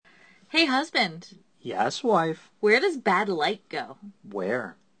Hey, husband, Yes, wife. where does bad light go?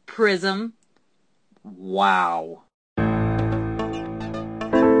 Where? Prism. Wow.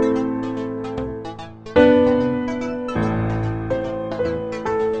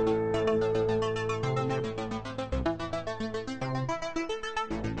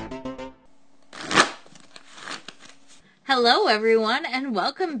 Hello, everyone, and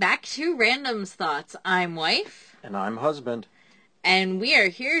welcome back to Random's Thoughts. I'm Wife, And I'm husband. and we are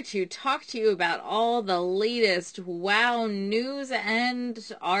here to talk to you about all the latest WoW news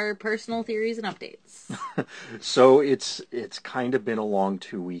and our personal theories and updates. So it's kind of been a long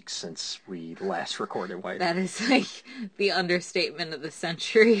 2 weeks since we last recorded, wife. That is like the understatement of the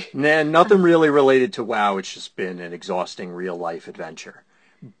century. Nah, nothing really related to WoW. It's just been an exhausting real life adventure.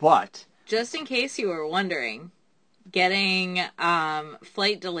 But Just in case you were wondering, getting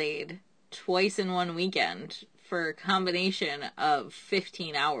flight delayed twice in one weekend for a combination of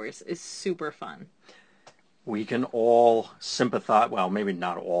 15 hours is super fun. we can all sympathize. Well, maybe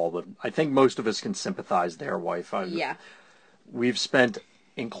not all, but I think most of us can sympathize there, wife. Yeah. We've spent,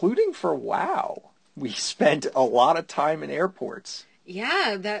 including for WoW, we spent a lot of time in airports.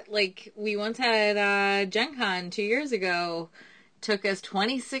 Yeah, that like we once had Gen Con 2 years ago. Took us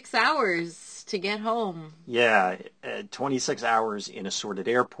 26 hours to get home. Yeah, 26 hours in assorted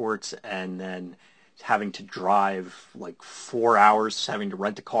airports and then having to drive like 4 hours, having to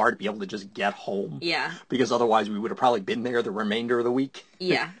rent a car to be able to just get home. Yeah. Because otherwise we would have probably been there the remainder of the week.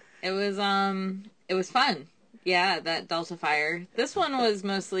 Yeah. It was fun. Yeah, that Delta fire. This one was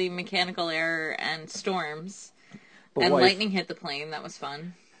mostly mechanical error and storms. But And wife, lightning hit the plane. That was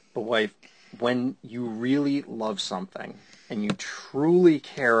fun. but wife, when you really love something and you truly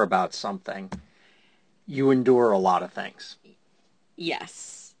care about something, you endure a lot of things.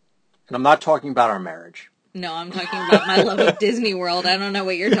 Yes. And I'm not talking about our marriage. No, I'm talking about my love of Disney World. I don't know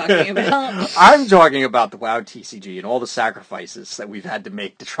what you're talking about. I'm talking about the WoW TCG and all the sacrifices that we've had to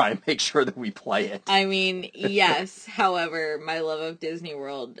make to try and make sure that we play it. I mean, yes. However, my love of Disney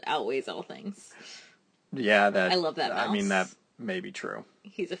World outweighs all things. Yeah, I love that mouse. I mean, that may be true.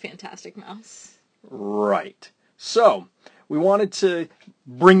 He's a fantastic mouse. Right. So, we wanted to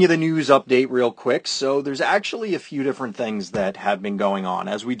bring you the news update real quick. So, there's actually a few different things that have been going on.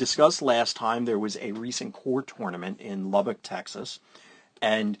 As we discussed last time, there was a recent core tournament in Lubbock, Texas.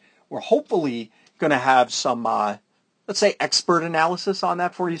 And we're hopefully going to have some, let's say, expert analysis on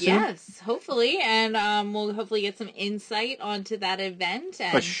that for you soon. Yes, hopefully, and we'll hopefully get some insight onto that event.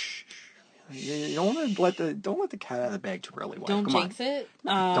 And But shh. You don't want to don't let the cat out of the bag too early. Wife. don't Come jinx on. it.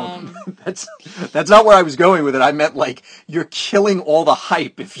 Don't. That's not where I was going with it. I meant like you're killing all the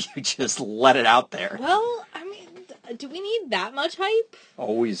hype if you just let it out there. Well, I mean, do we need that much hype?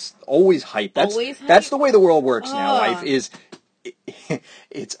 Always hype. Always hype? That's the way the world works now. Life Ugh. is.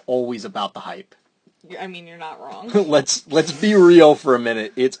 It's always about the hype. I mean, you're not wrong. Let's be real for a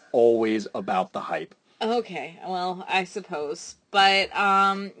minute. It's always about the hype. Okay, well, I suppose. But,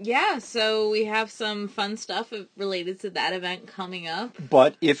 yeah, so we have some fun stuff related to that event coming up.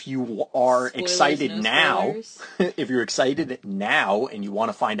 But if you are Spoilers, excited no now, spoilers. if you're excited now and you want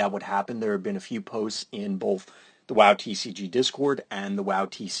to find out what happened, there have been a few posts in both the WoW TCG Discord and the WoW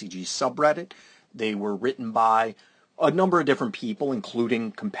TCG subreddit. They were written by a number of different people,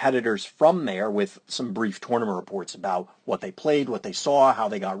 including competitors from there, with some brief tournament reports about what they played, what they saw, how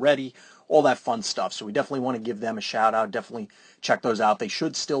they got ready, all that fun stuff. So we definitely want to give them a shout out. Definitely check those out. They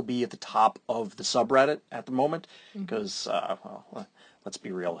should still be at the top of the subreddit at the moment because, well, let's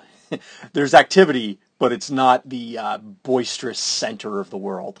be real. There's activity, but it's not the boisterous center of the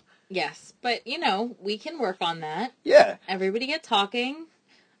world. Yes, but, we can work on that. Yeah. Everybody get talking,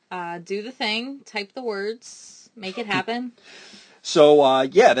 do the thing, type the words, make it happen. So,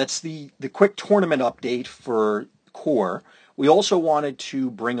 yeah, that's the quick tournament update for Core. We also wanted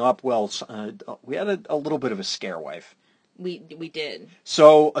to bring up, well, we had a little bit of a scare, wife. We did.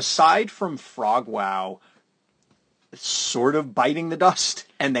 So, aside from Frog WoW sort of biting the dust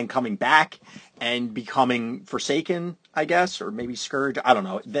and then coming back and becoming Forsaken, I guess, or maybe Scourge, I don't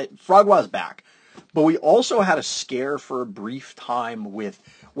know, that Frog WoW's back. But we also had a scare for a brief time with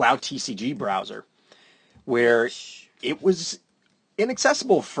WoW TCG Browser, where it was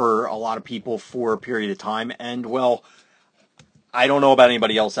inaccessible for a lot of people for a period of time. And, well, I don't know about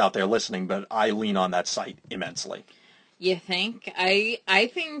anybody else out there listening, but I lean on that site immensely. You think? I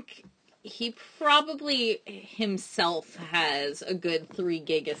think he probably himself has a good 3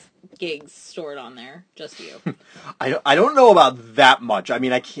 gigs stored on there. Just you. I don't know about that much. I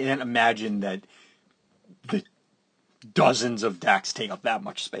mean, I can't imagine that the dozens of decks take up that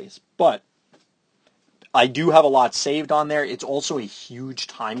much space. But I do have a lot saved on there. It's also a huge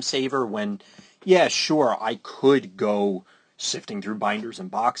time saver when, yeah, sure, I could go sifting through binders and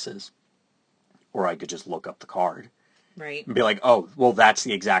boxes, or I could just look up the card Right. and be like, oh, well, that's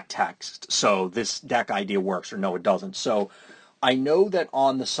the exact text. So this deck idea works, or no, it doesn't. So I know that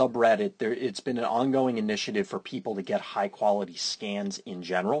on the subreddit, it's been an ongoing initiative for people to get high quality scans in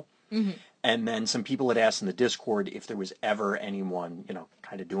general. Mm-hmm. And then some people had asked in the Discord if there was ever anyone,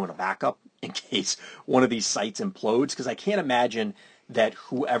 kind of doing a backup in case one of these sites implodes. Because I can't imagine that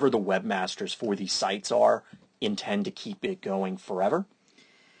whoever the webmasters for these sites are intend to keep it going forever.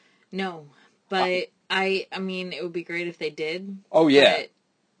 No, but I mean, it would be great if they did. Oh, yeah. But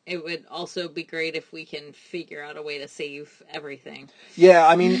it would also be great if we can figure out a way to save everything. Yeah,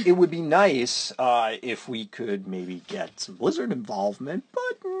 I mean, it would be nice if we could maybe get some Blizzard involvement,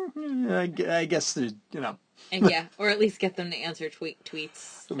 but I guess there's, And yeah, or at least get them to answer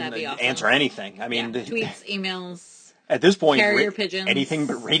tweets. That'd be awesome. answer anything. I mean, yeah. Tweets, emails, at this point, carrier pigeons. Anything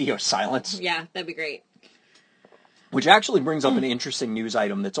but radio silence. Yeah, that'd be great. Which actually brings up an interesting news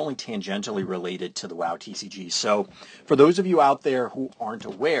item that's only tangentially related to the WoW TCG. So, for those of you out there who aren't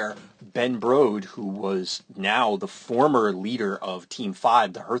aware, Ben Brode, who was now the former leader of Team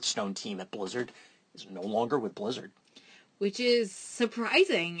 5, the Hearthstone team at Blizzard, is no longer with Blizzard. Which is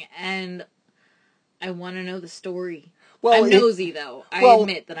surprising, and I want to know the story. Well, I'm nosy, though. I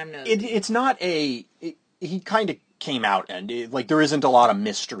admit that I'm nosy. It's not he kind of came out, and there isn't a lot of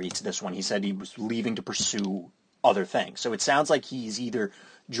mystery to this one. He said he was leaving to pursue other things. So it sounds like he's either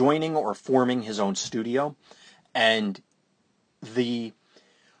joining or forming his own studio. And the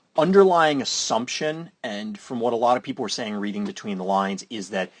underlying assumption, and from what a lot of people were saying reading between the lines, is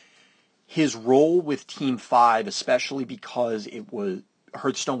that his role with Team 5, especially because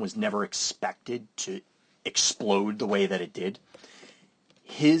Hearthstone was never expected to explode the way that it did,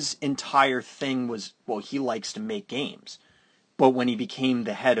 his entire thing was, well, he likes to make games. But when he became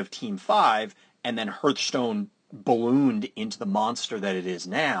the head of Team 5, and then Hearthstone ballooned into the monster that it is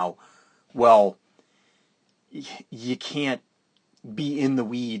now, well, you can't be in the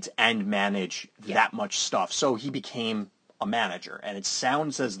weeds and manage that much stuff. So he became a manager, and it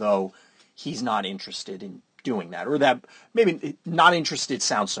sounds as though he's not interested in doing that, or that maybe not interested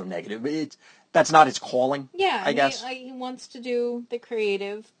sounds so negative. That's not his calling. Yeah, I guess he wants to do the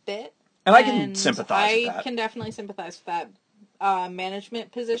creative bit, and I can sympathize with that. I can definitely sympathize with that.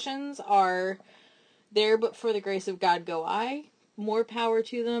 Management positions are there, but for the grace of God go I. More power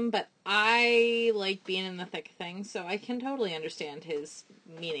to them, but I like being in the thick of things, so I can totally understand his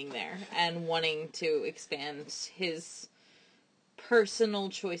meaning there and wanting to expand his personal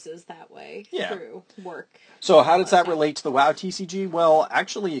choices that way through work. So how does that relate to the WoW TCG? Well,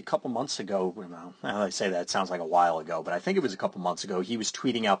 actually, a couple months ago, now I say that, it sounds like a while ago, but I think it was a couple months ago, he was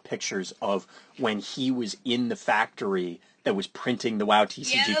tweeting out pictures of when he was in the factory that was printing the WoW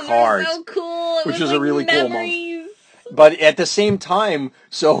TCG cards. So cool. Which was a really cool moment. But at the same time,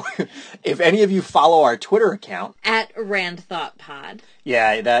 so if any of you follow our Twitter account at RandThoughtPod,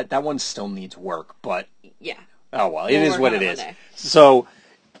 yeah, that one still needs work, but yeah. Oh well, it is what it is. So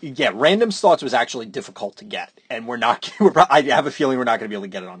yeah, Random's Thoughts was actually difficult to get, and I have a feeling we're not going to be able to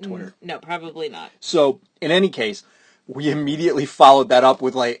get it on Twitter. No, probably not. So in any case, we immediately followed that up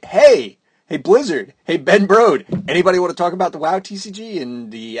with Hey Blizzard, hey Ben Brode, anybody want to talk about the WoW TCG?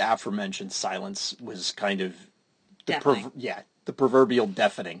 And the aforementioned silence was kind of the proverbial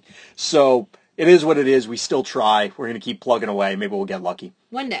deafening. So it is what it is. We still try. We're going to keep plugging away. Maybe we'll get lucky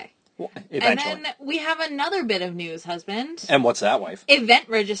one day. Eventually. And then we have another bit of news, husband. And what's that, wife? Event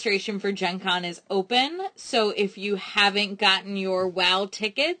registration for Gen Con is open, so if you haven't gotten your WoW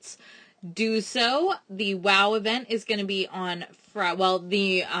tickets, do so. The WoW event is going to be on Friday. Well,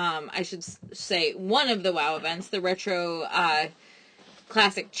 I should say one of the WoW events, the Retro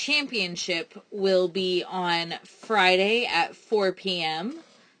Classic Championship, will be on Friday at 4 p.m.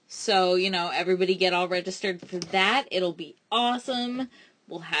 So, everybody get all registered for that. It'll be awesome.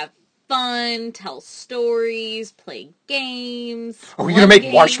 We'll have fun, tell stories, play games. Are we going to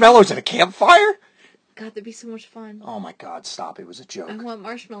make marshmallows at a campfire? God, that'd be so much fun. Oh my God, stop. It was a joke. I want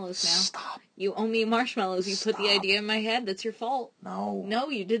marshmallows now. Stop. You owe me marshmallows. You put the idea in my head. That's your fault. No. No,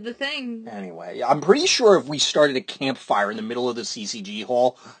 you did the thing. Anyway, I'm pretty sure if we started a campfire in the middle of the CCG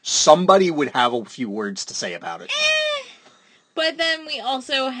hall, somebody would have a few words to say about it. But then we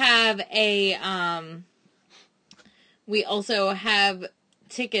also have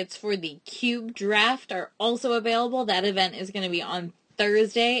tickets for the Cube Draft are also available. That event is going to be on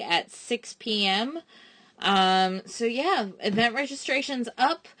Thursday at 6 p.m. So yeah, event registration's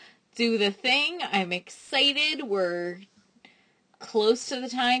up. Do the thing. I'm excited. We're close to the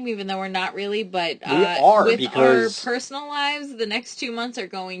time, even though we're not really, but We are, with because our personal lives, the next 2 months are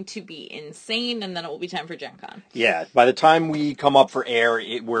going to be insane, and then it will be time for Gen Con. yeah, by the time we come up for air,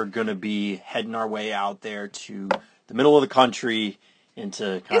 we're going to be heading our way out there to the middle of the country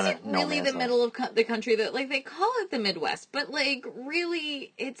into kind Is of it really the middle of the country? That, like, they call it the Midwest, but, like,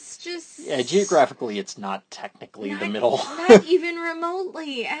 really, it's just... Yeah, geographically, it's not technically the middle. Not even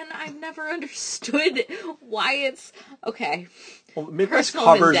remotely, and I've never understood why it's... Okay. Well, the Midwest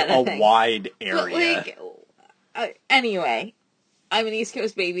Personal covers vendetta a thing. wide But, area. like, anyway, I'm an East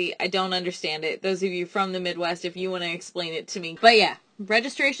Coast baby. I don't understand it. Those of you from the Midwest, if you want to explain it to me. But yeah,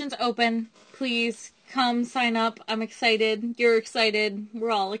 registration's open. Please come sign up. I'm excited. You're excited.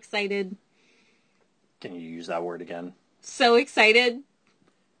 We're all excited. Can you use that word again? So excited.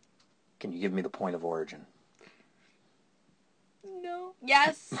 Can you give me the point of origin? No.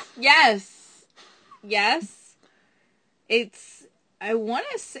 Yes. Yes. Yes. I want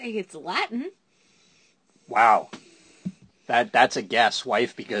to say it's Latin. Wow. That's a guess,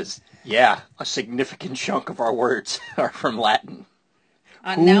 wife, because, yeah, a significant chunk of our words are from Latin.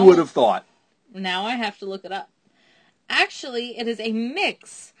 Who would have thought? Now I have to look it up. Actually, it is a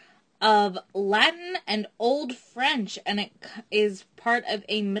mix of Latin and Old French, and it is part of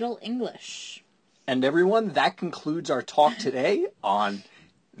a Middle English. And everyone, that concludes our talk today on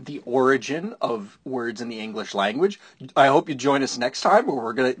the origin of words in the English language. I hope you join us next time where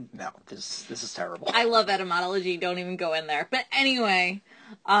we're going to... No, this is terrible. I love etymology. Don't even go in there. But anyway,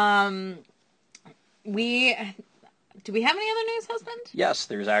 do we have any other news, husband? Yes,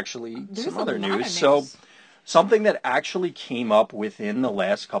 there's actually some other news. So something that actually came up within the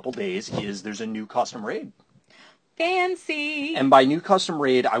last couple days is there's a new custom raid. Fancy. And by new custom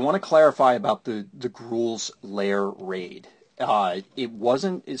raid, I want to clarify about the Gruul's Lair raid. It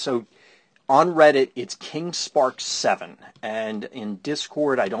wasn't... So on Reddit, it's King Spark 7. And in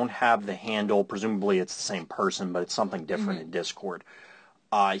Discord, I don't have the handle. Presumably it's the same person, but it's something different in Discord.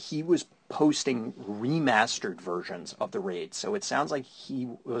 He was posting remastered versions of the raid. So it sounds like he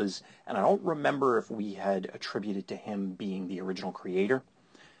was... And I don't remember if we had attributed to him being the original creator.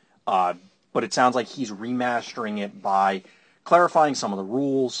 But it sounds like he's remastering it by clarifying some of the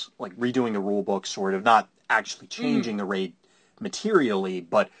rules, like redoing the rule book, sort of, not actually changing the raid materially,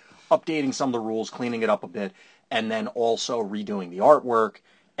 but updating some of the rules, cleaning it up a bit, and then also redoing the artwork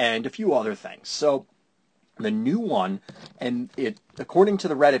and a few other things. So the new one, and it, according to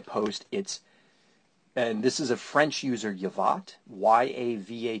the Reddit post, and this is a French user, Yavat,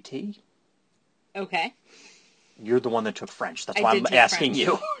 Y-A-V-A-T. Okay. You're the one that took French. That's why I'm asking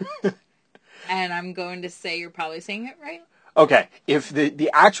you. And I'm going to say you're probably saying it right. Okay. If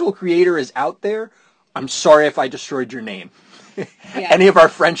the actual creator is out there, I'm sorry if I destroyed your name. Yeah. Any of our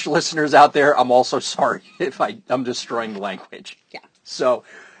French listeners out there, I'm also sorry if I'm destroying the language. Yeah. So,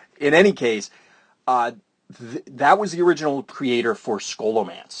 in any case, that was the original creator for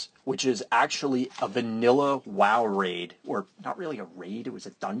Scholomance, which is actually a vanilla WoW raid, or not really a raid, it was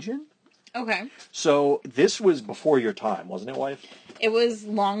a dungeon. Okay. So this was before your time, wasn't it, wife? It was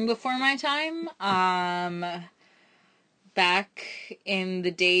long before my time. Back in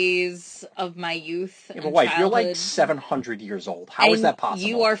the days of my youth and but wife, childhood. You're like 700 years old. How is that possible?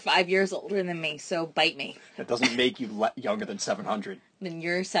 You are 5 years older than me, so bite me. That doesn't make you younger than 700. Then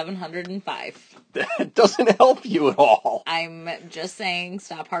you're 705. That doesn't help you at all. I'm just saying,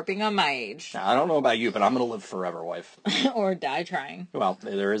 stop harping on my age. Now, I don't know about you, but I'm going to live forever, wife. Or die trying. Well,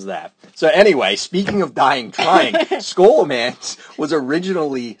 there is that. So anyway, speaking of dying trying, Scholomance was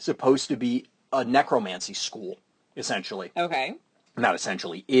originally supposed to be a necromancy school, essentially. Okay. Not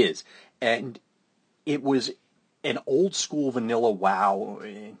essentially, is. And it was an old school vanilla WoW.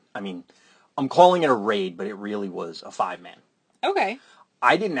 I mean, I'm calling it a raid, but it really was a 5-man. Okay.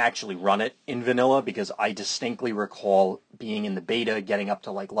 I didn't actually run it in vanilla because I distinctly recall being in the beta, getting up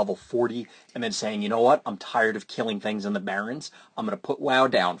to like level 40, and then saying, you know what, I'm tired of killing things in the Barrens. I'm going to put WoW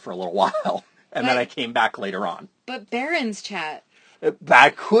down for a little while. And then I came back later on. But Barrens, chat.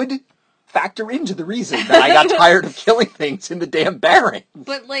 That could factor into the reason that I got tired of killing things in the damn Barrens.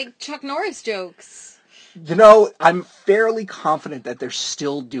 But like Chuck Norris jokes. You know, I'm fairly confident that they're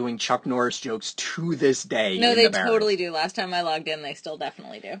still doing Chuck Norris jokes to this day. No, they totally do. Last time I logged in, they still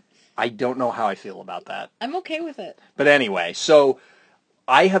definitely do. I don't know how I feel about that. I'm okay with it. But anyway, so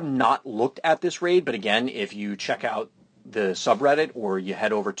I have not looked at this raid, but again, if you check out the subreddit or you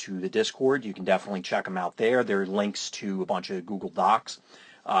head over to the Discord, you can definitely check them out there. There are links to a bunch of Google Docs.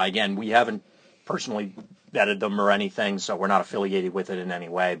 Again, we haven't personally vetted them or anything, so we're not affiliated with it in any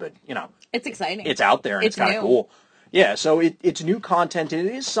way, but, you know. It's exciting. It's out there, and it's kind of cool. Yeah, so it's new content, and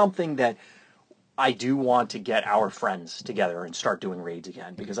it is something that I do want to get our friends together and start doing raids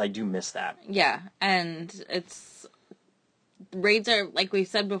again, because I do miss that. Yeah, and raids are, like we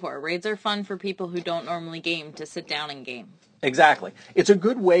said before, raids are fun for people who don't normally game to sit down and game. Exactly. It's a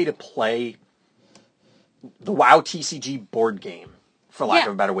good way to play the WoW TCG board game, for lack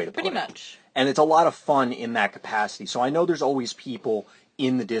of a better way to put it. Pretty much. And it's a lot of fun in that capacity. So I know there's always people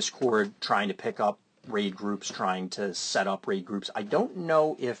in the Discord trying to pick up raid groups, trying to set up raid groups. I don't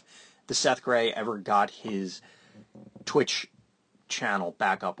know if the Seth Gray ever got his Twitch channel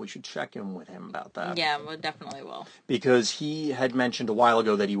back up. We should check in with him about that. Yeah, we definitely will. Because he had mentioned a while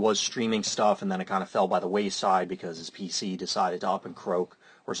ago that he was streaming stuff, and then it kind of fell by the wayside because his PC decided to up and croak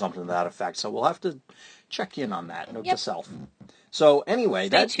or something to that effect. So we'll have to check in on that. Note to self. So anyway,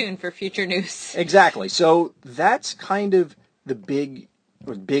 stay tuned for future news. Exactly. So that's kind of the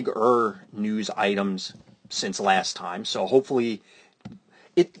bigger news items since last time. So hopefully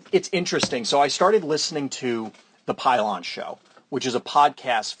it's interesting. So I started listening to The Pylon Show, which is a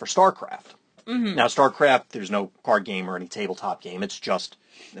podcast for StarCraft. Mm-hmm. Now, StarCraft, there's no card game or any tabletop game. It's just,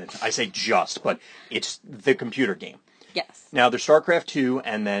 I say just, but it's the computer game. Yes. Now, there's StarCraft 2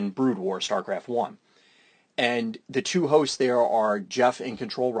 and then Brood War, StarCraft 1. And the two hosts there are Jeff In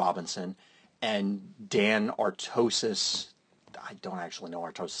Control Robinson and Dan Artosis. I don't actually know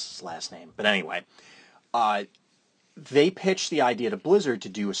Artosis' last name. But anyway, they pitched the idea to Blizzard to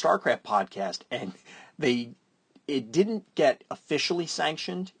do a StarCraft podcast, and it didn't get officially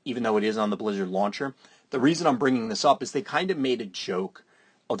sanctioned, even though it is on the Blizzard launcher. The reason I'm bringing this up is they kind of made a joke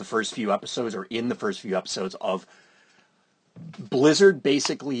of the first few episodes, or in the first few episodes, of Blizzard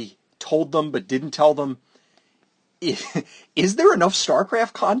basically told them but didn't tell them, is there enough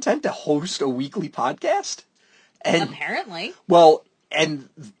StarCraft content to host a weekly podcast? And apparently. Well, and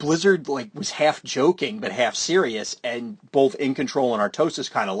Blizzard was half joking but half serious, and both In Control and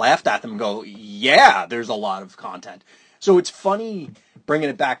Artosis kind of laughed at them and go, yeah, there's a lot of content. So it's funny bringing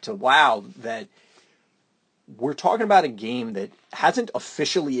it back to WoW that we're talking about a game that hasn't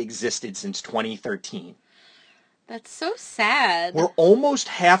officially existed since 2013. That's so sad. We're almost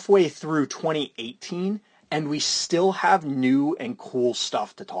halfway through 2018, and we still have new and cool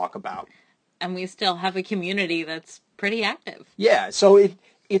stuff to talk about. And we still have a community that's pretty active. Yeah, so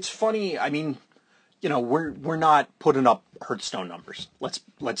it's funny. I mean, we're not putting up Hearthstone numbers.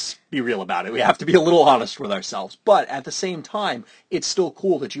 Let's be real about it. We have to be a little honest with ourselves. But at the same time, it's still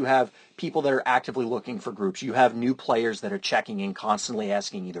cool that you have people that are actively looking for groups. You have new players that are checking in, constantly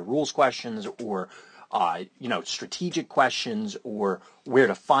asking either rules questions or strategic questions, or where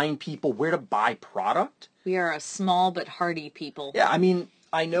to find people, where to buy product. We are a small but hardy people. Yeah, I mean,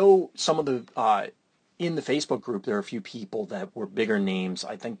 I know some of the, in the Facebook group, there are a few people that were bigger names.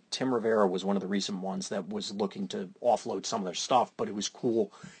 I think Tim Rivera was one of the recent ones that was looking to offload some of their stuff, but it was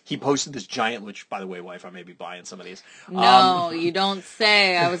cool. He posted this giant, which, by the way, wife, I may be buying some of these. No, you don't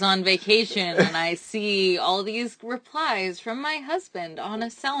say. I was on vacation and I see all these replies from my husband on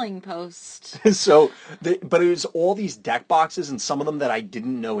a selling post. But it was all these deck boxes, and some of them that I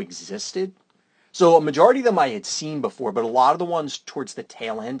didn't know existed. So a majority of them I had seen before, but a lot of the ones towards the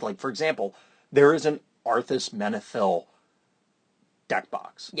tail end, like, for example, there is an Arthas Menethil deck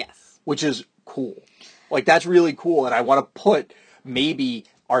box. Yes. Which is cool. That's really cool, and I want to put maybe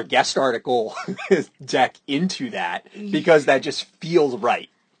our guest article deck into that, because that just feels right.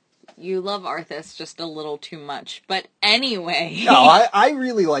 You love Arthas just a little too much. But anyway. No, I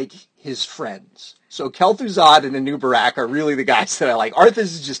really like his friends. So Kel'Thuzad and Anub'arak are really the guys that I like. Arthas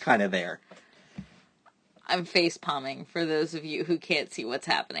is just kind of there. I'm face palming for those of you who can't see what's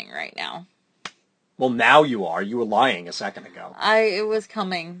happening right now. Well, now you are. You were lying a second ago. It was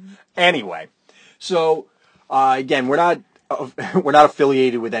coming. Anyway, so again, we're not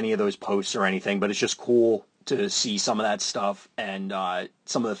affiliated with any of those posts or anything, but it's just cool to see some of that stuff and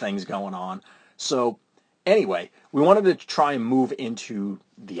some of the things going on. So anyway, we wanted to try and move into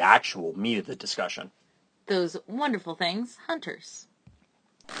the actual meat of the discussion. Those wonderful things, hunters.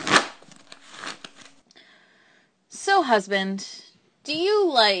 So, husband, do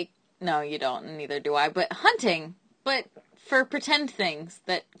you like... No, you don't, and neither do I, but hunting, but for pretend things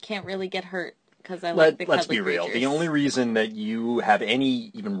that can't really get hurt, because I like the cuddly Let's be real. creatures. The only reason that you have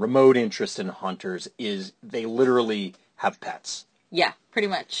any even remote interest in hunters is they literally have pets. Yeah, pretty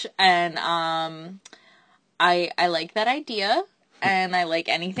much. And I like that idea, and I like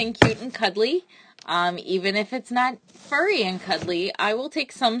anything cute and cuddly. Even if it's not furry and cuddly, I will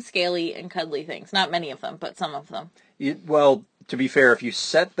take some scaly and cuddly things. Not many of them, but some of them. Well, to be fair, if you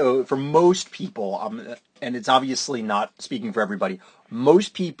set for most people, and it's obviously not speaking for everybody,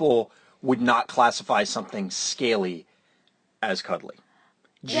 most people would not classify something scaly as cuddly.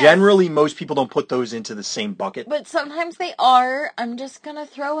 Generally, most people don't put those into the same bucket. But sometimes they are. I'm just gonna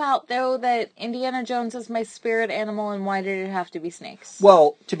throw out, though, that Indiana Jones is my spirit animal, and why did it have to be snakes?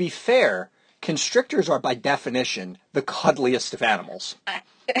 Well, to be fair, constrictors are by definition the cuddliest of animals.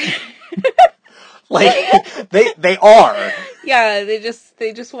 Like they are. Yeah, they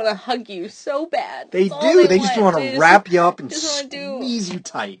just want to hug you so bad. They That's all do. They just want to wrap you up and just squeeze you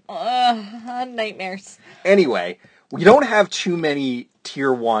tight. Nightmares. Anyway, we don't have too many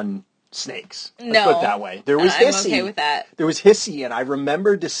tier 1 snakes. Let's put it that way. There was Hissy. I'm okay with that. There was Hissy, and I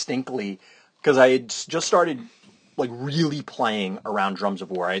remember distinctly because I had just started like really playing around Drums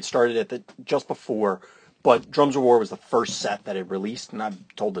of War. I had started at just before, but Drums of War was the first set that it released, and I've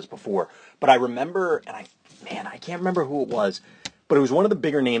told this before. But I remember, and I can't remember who it was, but it was one of the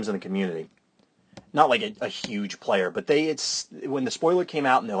bigger names in the community. Not like a huge player, but when the spoiler came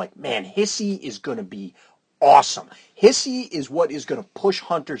out, and they're like, man, Hissy is going to be awesome. Hissy is what is going to push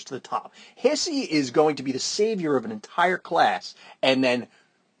hunters to the top. Hissy is going to be the savior of an entire class, and then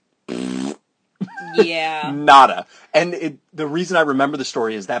yeah, nada. And the reason I remember the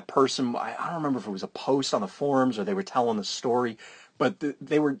story is that person, I don't remember if it was a post on the forums or they were telling the story, but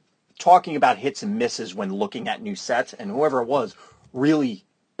they were talking about hits and misses when looking at new sets, and whoever it was really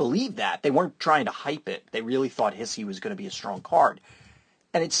believed that. They weren't trying to hype it. They really thought Hissy was going to be a strong card.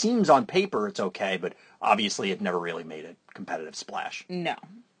 And it seems on paper it's okay, but obviously it never really made a competitive splash. No.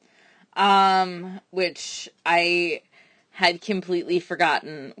 Which I had completely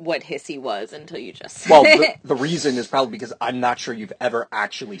forgotten what Hissy was until you just said it. The reason is probably because I'm not sure you've ever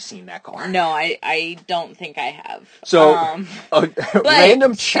actually seen that card. No, I don't think I have. So,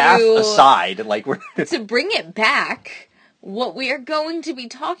 random chaff aside, like to bring it back, what we are going to be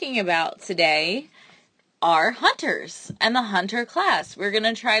talking about today are hunters and the hunter class. We're going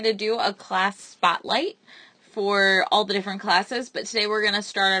to try to do a class spotlight for all the different classes, but today we're going to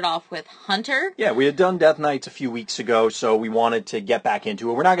start it off with hunter. Yeah, we had done Death Knights a few weeks ago, so we wanted to get back into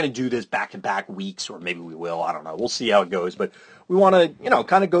it. We're not going to do this back-to-back weeks, or maybe we will, I don't know. We'll see how it goes, but we want to,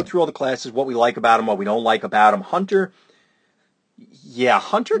 kind of go through all the classes, what we like about them, what we don't like about them. Hunter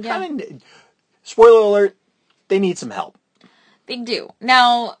kind of, spoiler alert, they need some help. They do.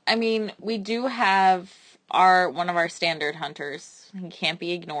 Now, I mean, we do have one of our standard hunters. He can't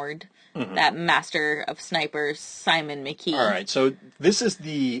be ignored. Mm-hmm. That master of snipers, Simon McKee. All right, so this is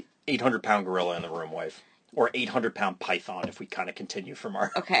the 800-pound gorilla in the room, wife. Or 800-pound python, if we kind of continue from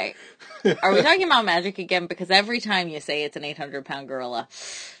our... Okay. Are we talking about magic again? Because every time you say it's an 800-pound gorilla.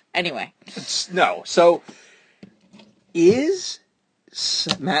 Anyway. No, so is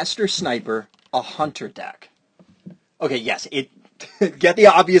Master Sniper a hunter deck? Okay, yes, get the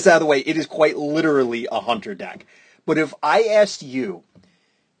obvious out of the way. It is quite literally a hunter deck. But if I asked you,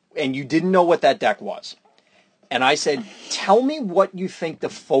 and you didn't know what that deck was, and I said, tell me what you think the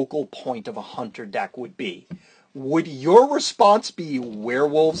focal point of a hunter deck would be, would your response be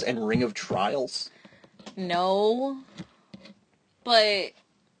Werewolves and Ring of Trials? No. But...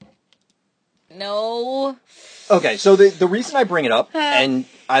 no. Okay, so the reason I bring it up, and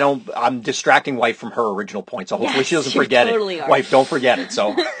I'm distracting wife from her original point, so hopefully she doesn't forget totally it. Are. Wife, don't forget it.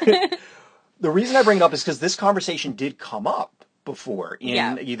 So the reason I bring it up is because this conversation did come up before,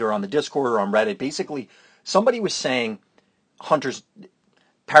 either on the Discord or on Reddit. Basically, somebody was saying hunters,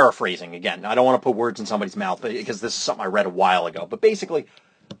 paraphrasing again, I don't want to put words in somebody's mouth because this is something I read a while ago, but basically,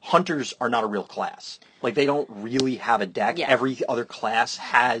 hunters are not a real class. Like, they don't really have a deck. Yeah. Every other class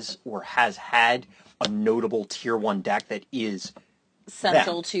has or has had a notable tier 1 deck that is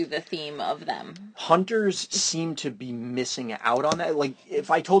central to the theme of them. Hunters seem to be missing out on that. Like, if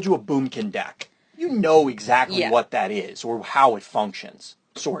I told you a Boomkin deck, you know exactly what that is or how it functions,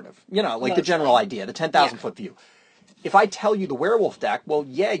 sort of. Like the general idea, the 10,000-foot view. If I tell you the werewolf deck, well,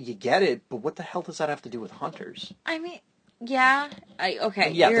 yeah, you get it, but what the hell does that have to do with hunters? I mean, yeah,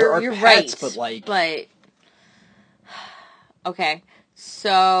 okay, yeah, you're pets, right, but okay,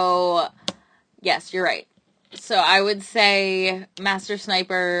 so yes, you're right. So I would say Master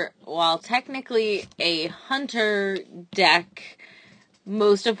Sniper, while technically a hunter deck,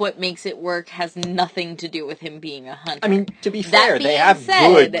 most of what makes it work has nothing to do with him being a hunter. I mean, to be fair, they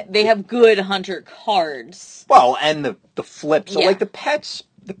have good hunter cards. Well, and the flip. So like the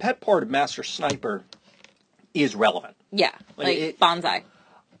pet part of Master Sniper is relevant. Yeah, like Bonsai.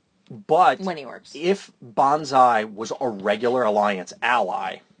 But when he works. If Bonsai was a regular Alliance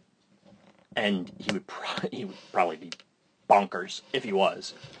ally, and he would probably be bonkers if he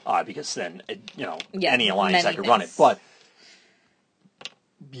was, because then any Alliance that could run it. But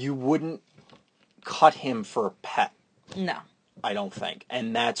you wouldn't cut him for a pet. No. I don't think.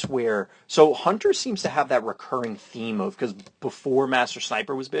 And that's where, so Hunter seems to have that recurring theme of, because before Master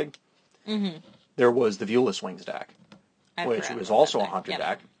Sniper was big, there was the Viewless Wings deck, I which forgot was about also that a deck. Hunter Yep.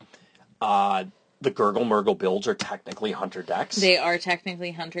 deck. The Gurgle Murgle builds are technically Hunter decks. They are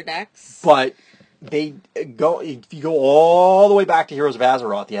technically Hunter decks. But they go, if you go all the way back to Heroes of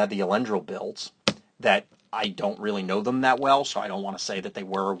Azeroth, you had the Elendril builds that I don't really know them that well, so I don't want to say that they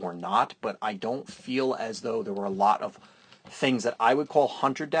were or were not, but I don't feel as though there were a lot of things that I would call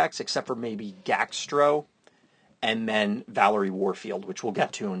Hunter decks, except for maybe Gaxtro and then Valerie Warfield, which we'll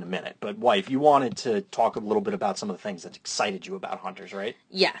get to in a minute. But, wife, you wanted to talk a little bit about some of the things that excited you about Hunters, right?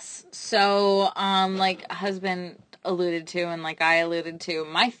 Yes. So, like husband alluded to, and like I alluded to,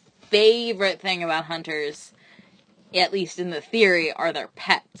 my favorite thing about Hunters, at least in the theory, are their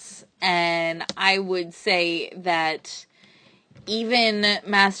pets. And I would say that even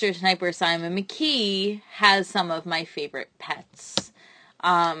Master Sniper Simon McKee has some of my favorite pets.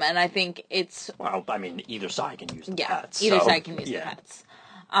 And I think it's... Well, I mean, either side can use the pets. Either side can use the pets.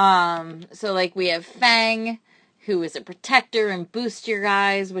 So, like, we have Fang, who is a protector and boost your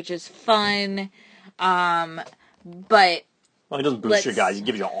guys, which is fun. But... Well, he doesn't boost your guys, he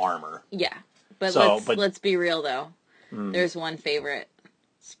gives you armor. Yeah. But let's be real, though. There's one favorite.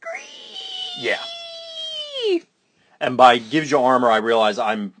 Scream! Yeah. And by gives you armor, I realize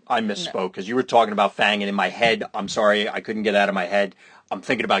I misspoke, because you were talking about Fang, and in my head, I'm sorry, I couldn't get it out of my head, I'm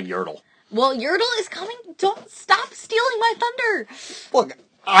thinking about Yertle. Well, Yertle is coming. Don't stop stealing my thunder. Look,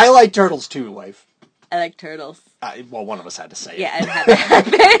 I like turtles too, wife. I like turtles. Well, one of us had to say Yeah, it. it had to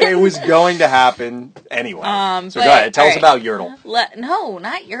happen. It was going to happen anyway. So but, go ahead, tell us right. about Yertle. No,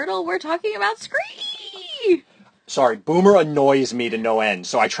 not Yertle. We're talking about Scree. Sorry, Boomer annoys me to no end,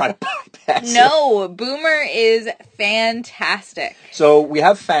 so I try to bypass it. No, Boomer is fantastic. So we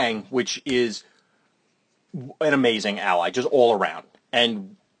have Fang, which is an amazing ally, just all around.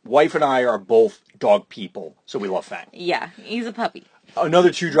 And wife and I are both dog people, so we love Fang. Yeah, he's a puppy.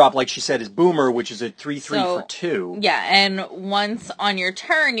 Another 2-drop, like she said, is Boomer, which is a 3/3 for 2. Yeah, and once on your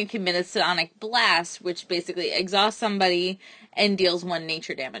turn, you commit a Sonic Blast, which basically exhausts somebody and deals 1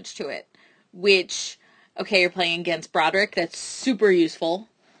 nature damage to it. Which, okay, you're playing against Broderick, that's super useful,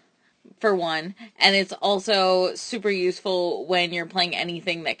 for one. And it's also super useful when you're playing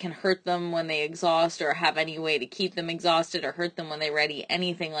anything that can hurt them when they exhaust, or have any way to keep them exhausted, or hurt them when they're ready.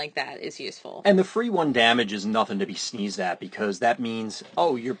 Anything like that is useful. And the free 1 damage is nothing to be sneezed at, because that means,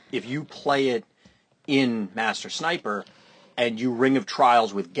 if you play it in Master Sniper, and you Ring of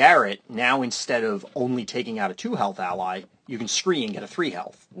Trials with Garrett, now instead of only taking out a 2 health ally, you can scree and get a 3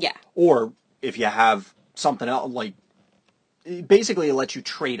 health. Yeah. Or if you have something else, like, basically it lets you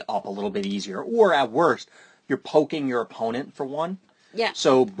trade up a little bit easier. Or at worst, you're poking your opponent for 1. Yeah.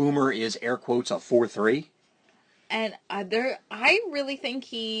 So Boomer is, air quotes, a 4/3. And I really think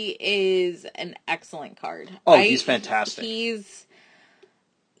he is an excellent card. Oh, he's fantastic.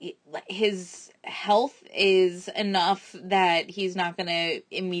 His health is enough that he's not going to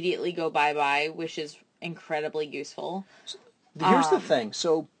immediately go bye-bye, which is incredibly useful. Here's the thing.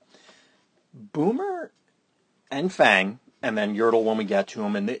 So Boomer and Fang, and then Yertle when we get to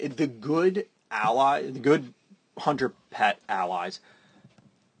him, and the good Hunter pet allies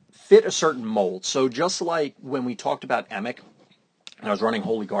fit a certain mold. So just like when we talked about Emic, and I was running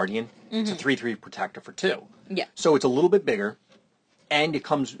Holy Guardian, it's a 3/3 protector for 2. Yeah. So it's a little bit bigger, and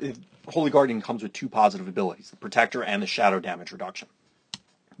Holy Guardian comes with 2 positive abilities, the protector and the shadow damage reduction.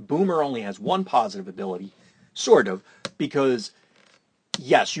 Boomer only has 1 positive ability, sort of, because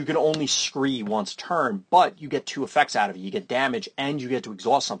yes, you can only scree once a turn, but you get 2 effects out of it. You get damage, and you get to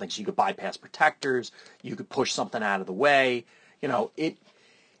exhaust something, so you could bypass protectors, you could push something out of the way.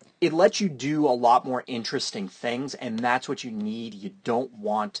 It lets you do a lot more interesting things, and that's what you need. You don't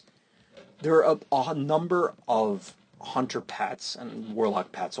want... There are a number of Hunter pets, and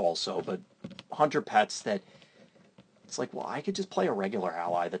Warlock pets also, but Hunter pets that it's like, well, I could just play a regular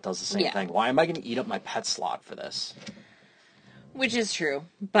ally that does the same thing. Why am I going to eat up my pet slot for this? Which is true,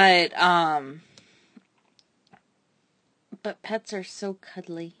 but pets are so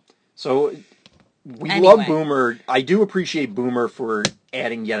cuddly. So we love Boomer. I do appreciate Boomer for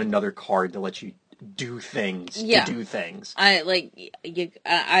adding yet another card to let you do things. Yeah. To do things.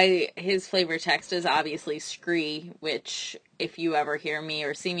 His flavor text is obviously Scree, which if you ever hear me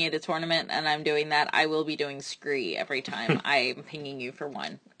or see me at a tournament and I'm doing that, I will be doing Scree every time I'm pinging you for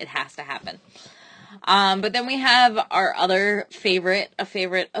 1. It has to happen. But then we have our other favorite, a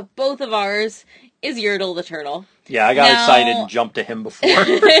favorite of both of ours, is Yertle the turtle. Yeah, I got excited and jumped to him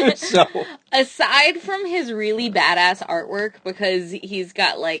before. So, aside from his really badass artwork, because he's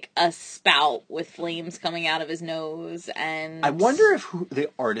got like a spout with flames coming out of his nose, and I wonder if the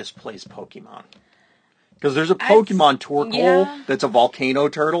artist plays Pokemon. Because there's a Pokemon Torkoal that's a volcano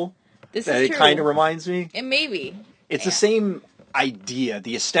turtle. This that is it true. kind of reminds me. It may be. It's the same idea.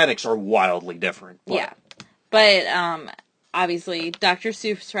 The aesthetics are wildly different. But. Yeah. But, obviously, Dr.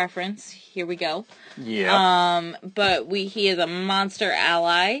 Seuss reference. Here we go. Yeah. But he is a monster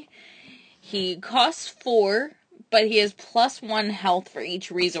ally. He costs 4, but he has +1 health for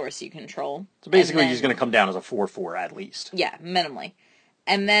each resource you control. So basically, he's going to come down as a 4/4 at least. Yeah, minimally.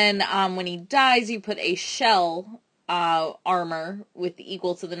 And then when he dies, you put a shell armor with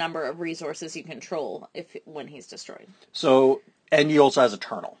equal to the number of resources you control when he's destroyed. So, and he also has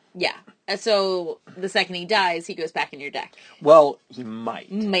Eternal. Yeah. So the second he dies, he goes back in your deck. Well, he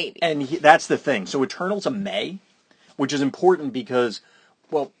might. Maybe. And that's the thing. So Eternal's a May, which is important because,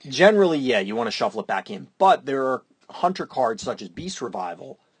 well, generally, yeah, you want to shuffle it back in. But there are Hunter cards such as Beast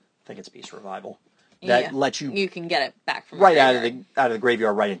Revival. I think it's Beast Revival. That lets you... You can get it back from right out of the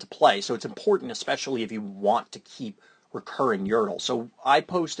graveyard right into play. So it's important, especially if you want to keep recurring Yertle. So I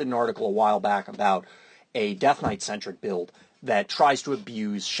posted an article a while back about a Death Knight-centric build that tries to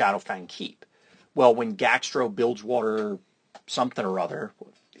abuse Shadowfang Keep. Well, when Gaxtro Bilgewater something or other,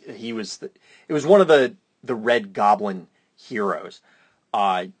 it was one of the Red Goblin heroes.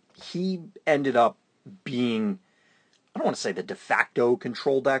 He ended up being, I don't want to say the de facto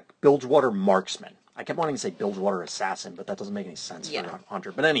control deck, Bilgewater Marksman. I kept wanting to say Bilgewater Assassin, but that doesn't make any sense for a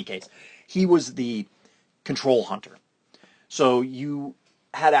hunter. But in any case, he was the control hunter. So you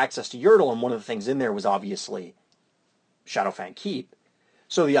had access to Yertle, and one of the things in there was obviously Shadowfang Keep.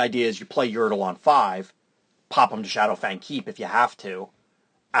 So the idea is you play Yertle on 5, pop him to Shadowfang Keep if you have to,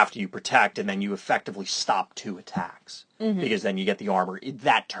 after you protect, and then you effectively stop 2 attacks. Mm-hmm. Because then you get the armor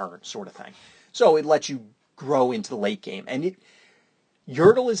that turn, sort of thing. So it lets you grow into the late game. And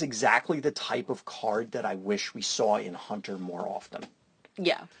Yertle is exactly the type of card that I wish we saw in Hunter more often.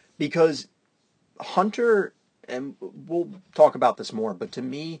 Yeah. Because Hunter, and we'll talk about this more, but to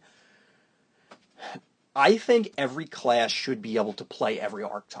me, I think every class should be able to play every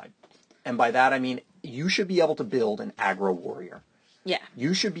archetype. And by that I mean you should be able to build an aggro warrior. Yeah.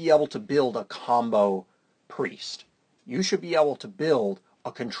 You should be able to build a combo priest. You should be able to build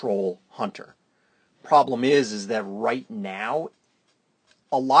a control hunter. Problem is that right now,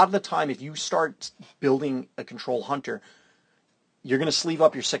 a lot of the time, if you start building a control hunter, you're going to sleeve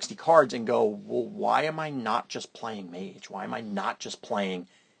up your 60 cards and go, well, why am I not just playing mage? Why am I not just playing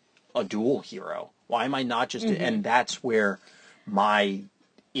a dual hero? Why am I not just... Mm-hmm. And that's where my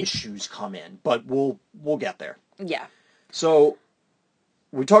issues come in. But we'll get there. Yeah. So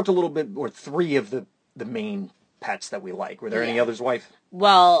we talked a little bit, or 3 of the main pets that we like. Were there any others, wife?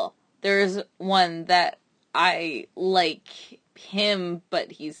 Well, there's one that I like him,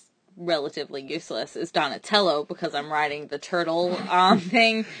 but he's relatively useless, is Donatello, because I'm riding the turtle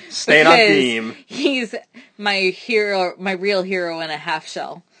thing. Staying on theme. He's my hero, my real hero in a half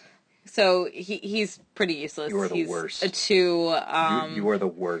shell. So he's pretty useless. You are the worst. A 2. You are the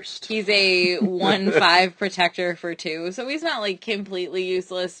worst. He's a 1/5 protector for 2, so he's not like completely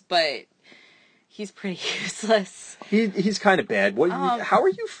useless, but he's pretty useless. He's kind of bad. How are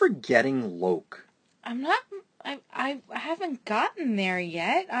you forgetting Loke? I'm not. I haven't gotten there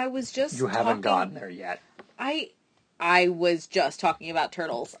yet. I was just. You haven't gotten there yet. I was just talking about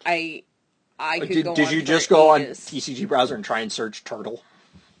turtles. I could go on. Did you just go on TCG browser and try and search turtle?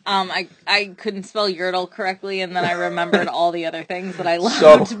 I couldn't spell Yertle correctly, and then I remembered all the other things that I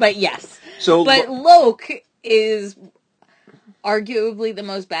loved. But yes. But Loke is arguably the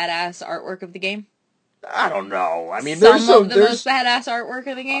most badass artwork of the game. I don't know. I mean, there's the most badass artwork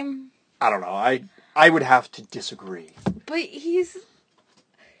of the game. I don't know. I would have to disagree. But he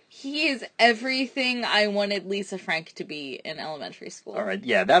is everything I wanted Lisa Frank to be in elementary school. All right,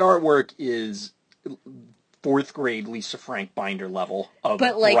 yeah, that artwork is 4th grade Lisa Frank binder level of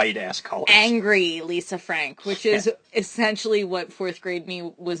bright ass colors. Angry Lisa Frank, which is essentially what 4th grade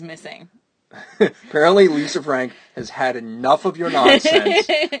me was missing. Apparently Lisa Frank has had enough of your nonsense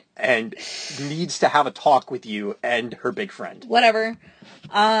and needs to have a talk with you and her big friend. Whatever.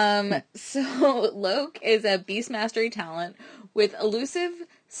 So Loke is a beast mastery talent with elusive,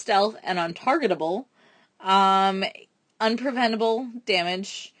 stealth, and untargetable, unpreventable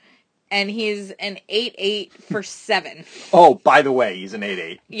damage, and he's an 8/8 for 7. Oh, by the way, he's an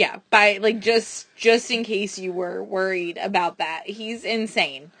 8/8. Yeah, just in case you were worried about that. He's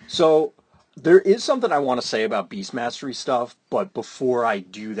insane. So There is something I want to say about Beast Mastery stuff, but before I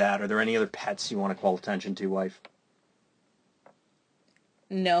do that, are there any other pets you want to call attention to, wife?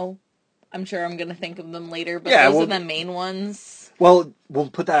 No. I'm sure I'm going to think of them later, but Yeah, those well, are the main ones. well, we'll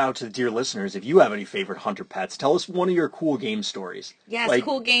put that out to the dear listeners. If you have any favorite hunter pets, tell us one of your cool game stories. Yes, Like,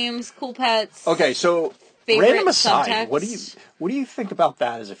 cool games, cool pets. okay, so Favorite random aside, subtext. what do you think about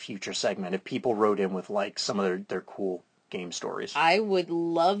that as a future segment? If people wrote in with like some of their cool game stories, I would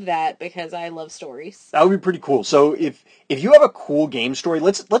love that because I love stories. that would be pretty cool. So if you have a cool game story,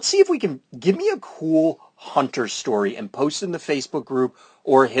 let's see if we can give me a cool hunter story and post it in the Facebook group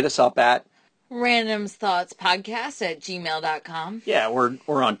or hit us up at randomsthoughtspodcast@gmail.com. yeah, or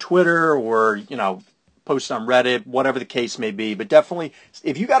on Twitter or post on Reddit, whatever the case may be. But definitely,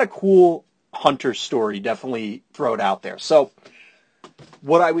 if you got a cool hunter story, definitely throw it out there. So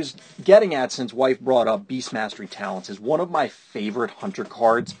what I was getting at, since wife brought up Beast Mastery Talents, is one of my favorite hunter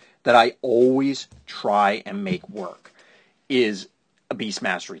cards that I always try and make work is a Beast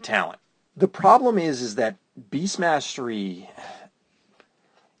Mastery Talent. The problem is that Beast Mastery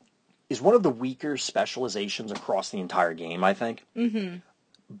is one of the weaker specializations across the entire game, I think. Mm-hmm.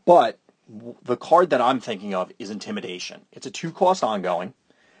 But the card that I'm thinking of is Intimidation. It's a 2-cost ongoing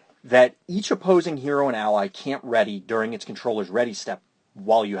that each opposing hero and ally can't ready during its controller's ready step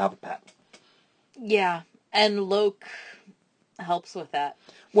while you have a pet. Yeah, and Loke helps with that.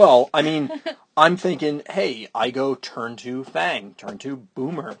 Well, I mean, I'm thinking, hey, I go turn 2 Fang, turn 2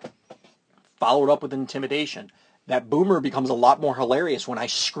 Boomer, followed up with Intimidation. That Boomer becomes a lot more hilarious when I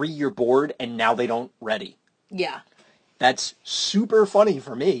scree your board and now they don't ready. Yeah. That's super funny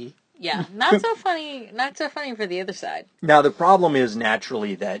for me. Yeah, not so funny for the other side. Now, the problem is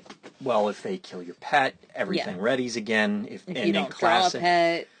naturally that, well, if they kill your pet, everything readies again. If you don't draw a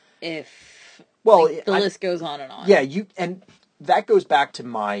pet, the list goes on and on. Yeah, and that goes back to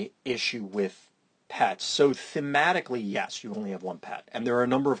my issue with pets. So thematically, yes, you only have one pet. And there are a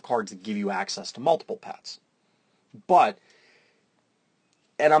number of cards that give you access to multiple pets. But,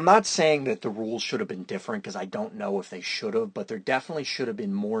 and I'm not saying that the rules should have been different because I don't know if they should have, but there definitely should have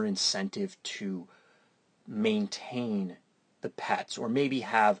been more incentive to maintain the pets, or maybe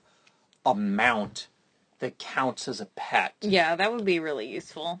have a mount that counts as a pet. Yeah, that would be really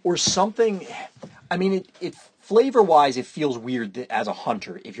useful. Or something. I mean, it flavor-wise, it feels weird that as a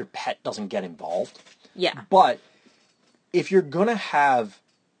hunter if your pet doesn't get involved. Yeah. But if you're going to have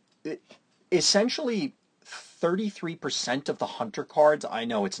essentially 33% of the hunter cards, I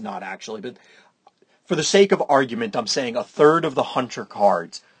know it's not actually, but for the sake of argument, I'm saying a third of the hunter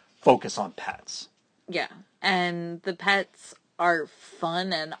cards focus on pets. Yeah, and the pets are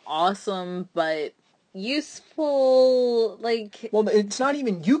fun and awesome, but useful, like... Well, it's not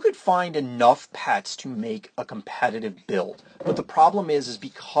even... You could find enough pets to make a competitive build. But the problem is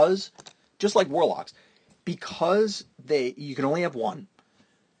because, just like Warlocks, because you can only have one,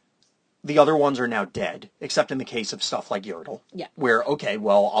 the other ones are now dead, except in the case of stuff like Yordle. Yeah. Where, okay,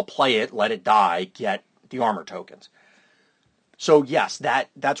 well, I'll play it, let it die, get the armor tokens. So, yes,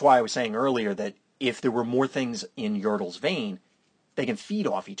 that's why I was saying earlier that if there were more things in Yordle's vein, they can feed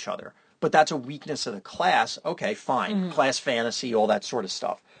off each other. But that's a weakness of the class. Okay, fine. Mm-hmm. Class fantasy, all that sort of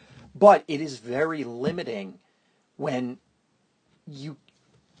stuff. But it is very limiting when you're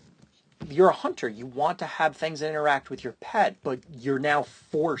a hunter. You want to have things that interact with your pet, but you're now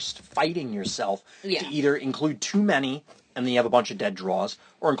forced fighting yourself to either include too many and then you have a bunch of dead draws,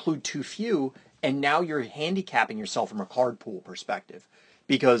 or include too few, and now you're handicapping yourself from a card pool perspective.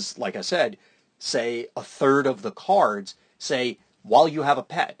 Because, like I said, say a third of the cards say, while you have a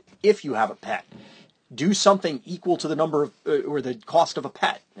pet, if you have a pet, do something equal to the number of, or the cost of a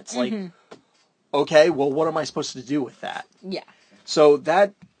pet. It's like, okay, well, what am I supposed to do with that? Yeah. So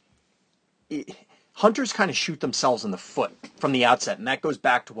hunters kind of shoot themselves in the foot from the outset, and that goes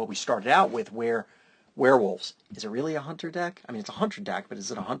back to what we started out with, where werewolves, is it really a hunter deck? I mean, it's a hunter deck, but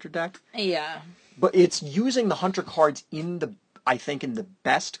is it a hunter deck? Yeah. But it's using the hunter cards I think in the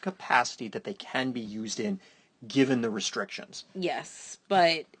best capacity that they can be used in, given the restrictions. Yes,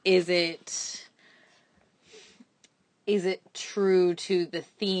 but is it true to the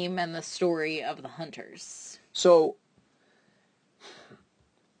theme and the story of the hunters? So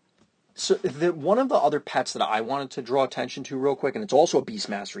one of the other pets that I wanted to draw attention to real quick, and it's also a Beast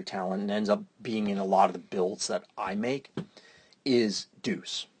Mastery talent and ends up being in a lot of the builds that I make, is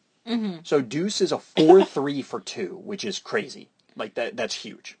Deuce. Mm-hmm. So Deuce is a 4/3 for 2, which is crazy. Like, that's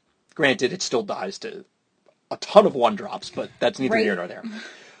huge. Granted, it still dies to a ton of 1-drops, but that's neither here nor there.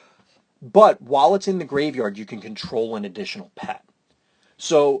 But while it's in the graveyard, you can control an additional pet.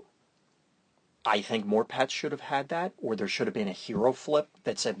 So I think more pets should have had that, or there should have been a hero flip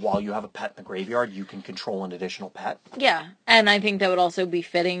that said while you have a pet in the graveyard, you can control an additional pet. Yeah, and I think that would also be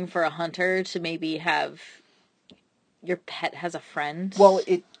fitting for a hunter to maybe have your pet has a friend. Well,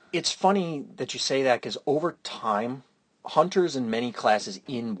 it's funny that you say that because over time, hunters in many classes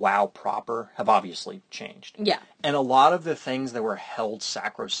in WoW proper have obviously changed. Yeah. And a lot of the things that were held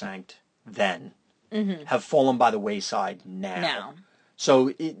sacrosanct then have fallen by the wayside now.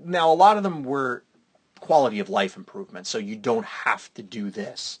 So now a lot of them were quality of life improvements. So you don't have to do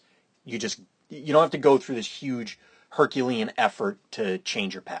this. You don't have to go through this huge Herculean effort to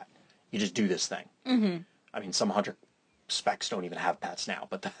change your pet. You just do this thing. Mm-hmm. I mean, some hunter specs don't even have pets now,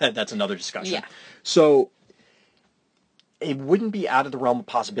 but that's another discussion. Yeah. So it wouldn't be out of the realm of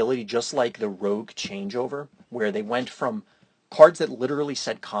possibility, just like the rogue changeover, where they went from cards that literally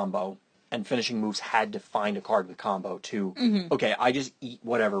said combo and finishing moves had to find a card with combo to, okay, I just eat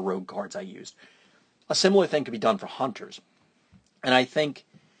whatever rogue cards I used. A similar thing could be done for hunters. And I think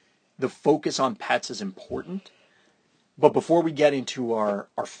the focus on pets is important. But before we get into our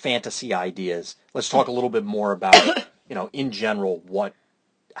fantasy ideas, let's talk a little bit more about, in general,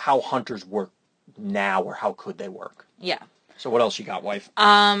 how hunters work now, or how could they work. Yeah. So what else you got, wife?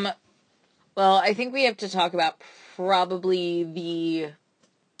 Well, I think we have to talk about probably the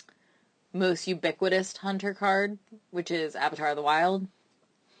most ubiquitous hunter card, which is Avatar of the Wild,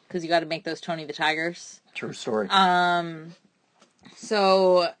 because you got to make those Tony the Tigers. True story.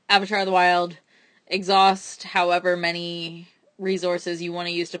 So Avatar of the Wild, exhaust however many resources you want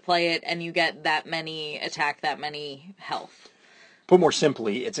to use to play it, and you get that many attack, that many health. Put more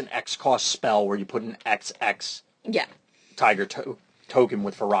simply, it's an X cost spell where you put an XX tiger token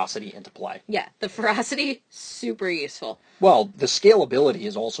with ferocity into play. Yeah, the ferocity, super useful. Well, the scalability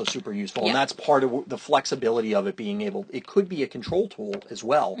is also super useful, and that's part of the flexibility of it being able... It could be a control tool as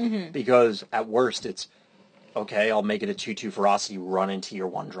well, because at worst it's, okay, I'll make it a 2/2 ferocity, run into your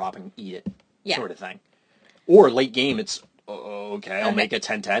 1-drop and eat it, sort of thing. Or late game, it's, okay, I'll make a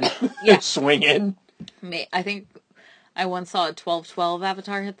 10/10, swing in. I think I once saw a 12/12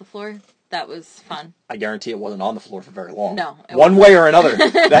 Avatar hit the floor. That was fun. I guarantee it wasn't on the floor for very long. No. One way or another.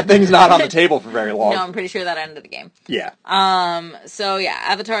 That thing's not on the table for very long. No, I'm pretty sure that ended the game. Yeah. So yeah,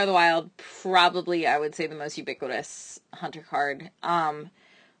 Avatar of the Wild, probably, I would say, the most ubiquitous hunter card.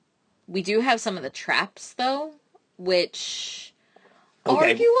 We do have some of the traps, though, which...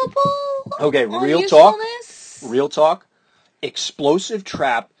 Arguable. Okay, real talk. Explosive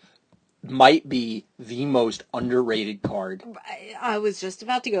Trap might be the most underrated card. I was just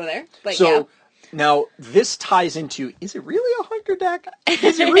about to go there, but so, now, this ties into, is it really a hunter deck?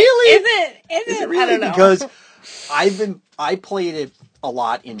 Is it really? Is it really? I don't know. Because I played it a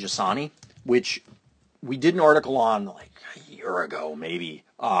lot in Jasani, which we did an article on like a year ago, maybe.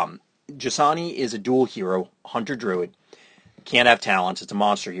 Jasani is a dual hero, hunter druid. Can't have talents. It's a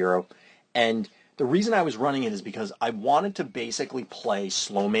monster hero. And the reason I was running it is because I wanted to basically play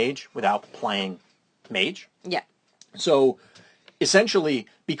slow mage without playing mage. Yeah. So, essentially,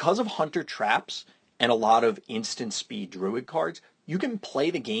 because of hunter traps and a lot of instant speed druid cards, you can play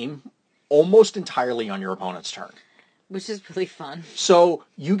the game almost entirely on your opponent's turn. Which is really fun. So,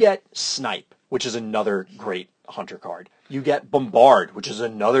 you get Snipe, which is another great hunter card. You get Bombard, which is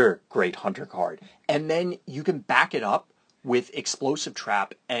another great hunter card. And then you can back it up with Explosive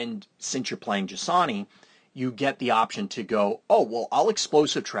Trap, and since you're playing Jasani, you get the option to go, oh, well, I'll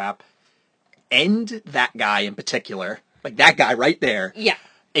Explosive Trap, end that guy in particular, like that guy right there. Yeah.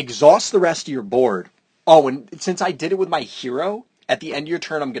 Exhaust the rest of your board. Oh, and since I did it with my hero, at the end of your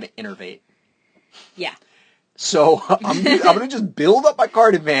turn, I'm going to Innervate. Yeah. So I'm going to just build up my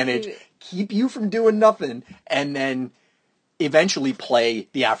card advantage, keep you from doing nothing, and then eventually play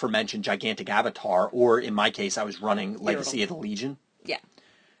the aforementioned Gigantic Avatar, or in my case, I was running Legacy of the Legion. Yeah.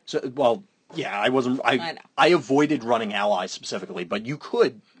 So, well, yeah, I avoided running allies specifically, but you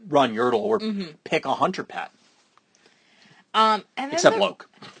could run Yertle or pick a hunter pet. And except Loke.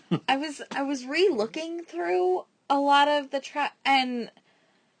 I was re-looking through a lot of the trap, and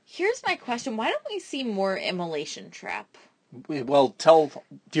here's my question: why don't we see more Immolation Trap? Well, tell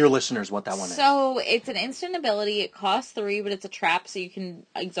dear listeners what that one is. So, it's an instant ability. It costs 3, but it's a trap, so you can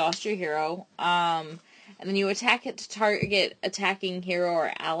exhaust your hero. And then you attack it to target attacking hero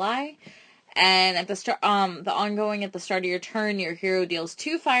or ally. And at the start, the ongoing at the start of your turn, your hero deals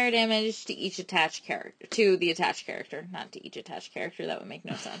 2 fire damage to each attached character. To the attached character. Not to each attached character, that would make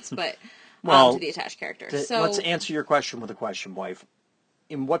no sense. But to the attached character. So let's answer your question with a question, wife.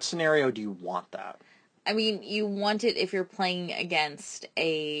 In what scenario do you want that? I mean, you want it if you're playing against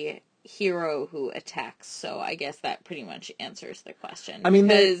a hero who attacks, so I guess that pretty much answers the question. I mean,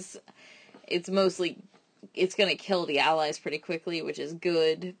 because it's mostly, it's going to kill the allies pretty quickly, which is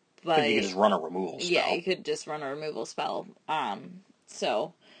good. But you could just run a removal spell. Yeah, you could just run a removal spell.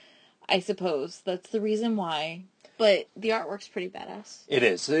 So I suppose that's the reason why. But the artwork's pretty badass. It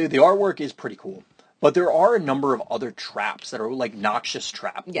is. The artwork is pretty cool. But there are a number of other traps that are like Noxious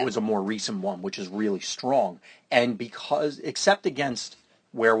Trap was a more recent one, which is really strong. And because, except against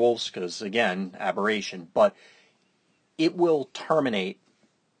werewolves, because again, aberration, but it will terminate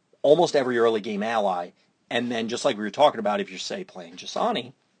almost every early game ally. And then just like we were talking about, if you're, say, playing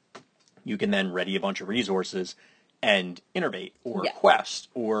Jasani, you can then ready a bunch of resources and innervate or quest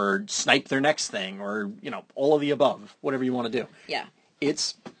or snipe their next thing or, you know, all of the above, whatever you want to do. Yeah.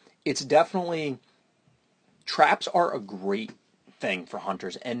 It's definitely, traps are a great thing for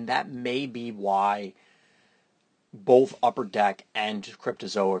hunters, and that may be why both Upper Deck and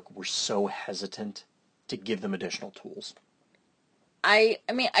Cryptozoic were so hesitant to give them additional tools. I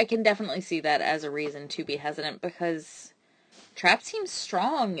mean, I can definitely see that as a reason to be hesitant, because traps seem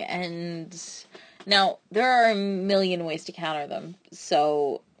strong, and now there are a million ways to counter them,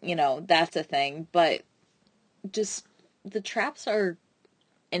 so, you know, that's a thing, but just the traps are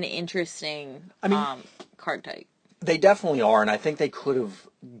an interesting card type. They definitely are, and I think they could have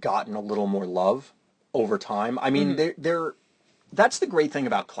gotten a little more love over time. I mean, they're that's the great thing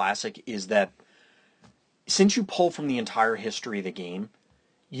about Classic, is that since you pull from the entire history of the game,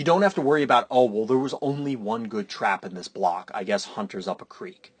 you don't have to worry about, oh, well, there was only one good trap in this block. I guess Hunter's up a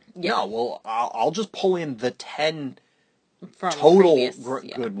creek. Yeah. No, well, I'll just pull in the 10 from total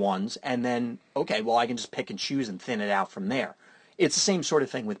good ones, and then, okay, well, I can just pick and choose and thin it out from there. It's the same sort of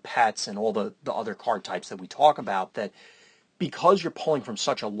thing with pets and all the other card types that we talk about, that because you're pulling from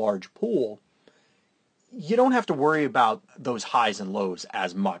such a large pool, you don't have to worry about those highs and lows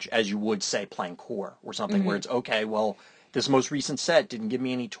as much as you would, say, playing core or something where it's, okay, well, this most recent set didn't give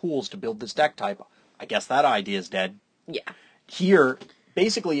me any tools to build this deck type. I guess that idea is dead. Yeah. Here,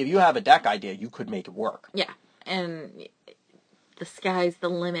 basically, if you have a deck idea, you could make it work. Yeah, and the sky's the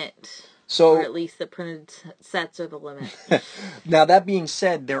limit. So, or at least the printed sets are the limit. Now, that being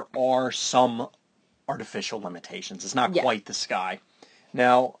said, there are some artificial limitations. It's not quite the sky.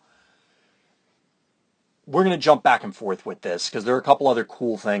 Now, we're going to jump back and forth with this, because there are a couple other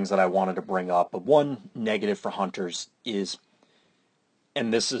cool things that I wanted to bring up. But one negative for hunters is,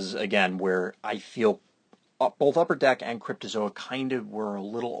 and this is, again, where I feel both Upper Deck and Cryptozoic kind of were a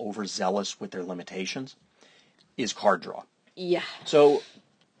little overzealous with their limitations, is card draw. Yeah. So,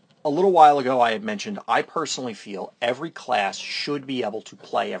 a little while ago I had mentioned, I personally feel every class should be able to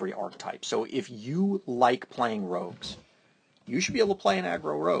play every archetype. So if you like playing rogues, you should be able to play an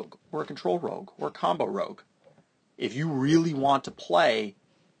aggro rogue, or a control rogue, or a combo rogue. If you really want to play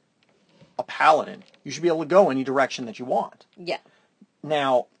a paladin, you should be able to go any direction that you want. Yeah.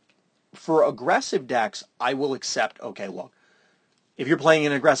 Now, for aggressive decks, I will accept, okay, look, if you're playing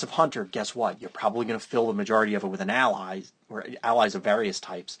an aggressive hunter, guess what? You're probably going to fill the majority of it with an ally, or allies of various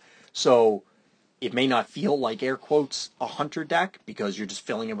types. So it may not feel like, air quotes, a hunter deck, because you're just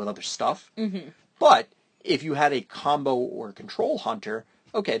filling it with other stuff. Mm-hmm. But if you had a combo or control hunter,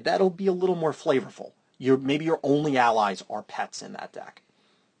 okay, that'll be a little more flavorful. Maybe your only allies are pets in that deck.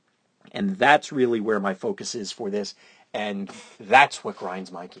 And that's really where my focus is for this, and that's what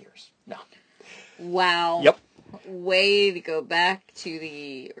grinds my gears. No. Wow. Yep. Way to go back to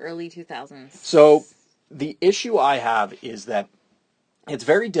the early 2000s. So the issue I have is that it's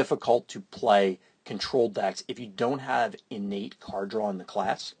very difficult to play controlled decks if you don't have innate card draw in the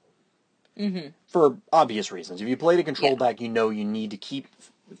class. Mm-hmm. For obvious reasons. If you played a control deck, you know you need to keep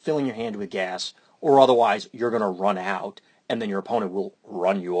filling your hand with gas, or otherwise you're going to run out, and then your opponent will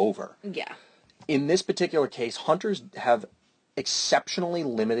run you over. Yeah. In this particular case, hunters have exceptionally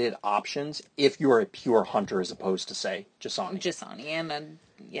limited options if you're a pure hunter as opposed to, say, Jasani. Jasani, and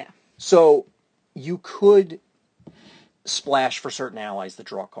yeah. So you could splash for certain allies that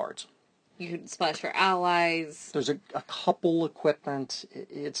draw cards. You could splash for allies. There's a couple equipment.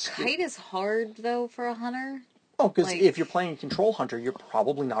 Kite is hard, though, for a hunter. Oh, because if you're playing a control hunter, you're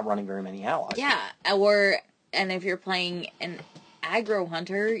probably not running very many allies. Yeah, and if you're playing an aggro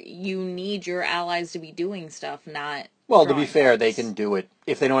hunter, you need your allies to be doing stuff, not... Well, to be fair, they can do it.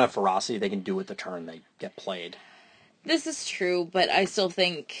 If they don't have ferocity, they can do it the turn they get played. This is true, but I still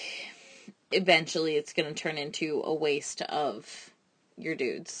think eventually it's going to turn into a waste of your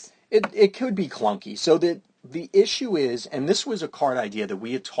dudes. It could be clunky. So the issue is, and this was a card idea that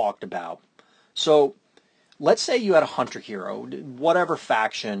we had talked about. So let's say you had a hunter hero, whatever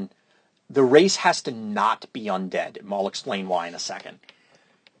faction, the race has to not be undead. I'll explain why in a second.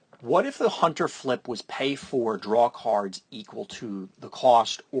 What if the hunter flip was pay 4, draw cards equal to the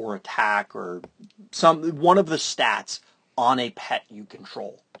cost or attack or one of the stats on a pet you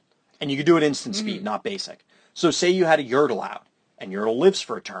control? And you could do it instant speed, not basic. So say you had a Yertle out, and Yertle lives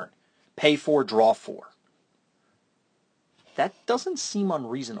for a turn. Pay 4, draw 4. That doesn't seem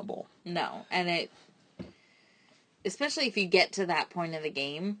unreasonable. No, and especially if you get to that point of the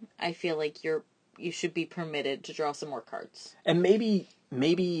game, I feel like you should be permitted to draw some more cards. And maybe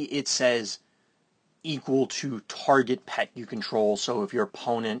it says equal to target pet you control, so if your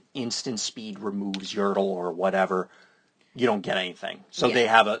opponent instant speed removes Yertle or whatever, you don't get anything. So they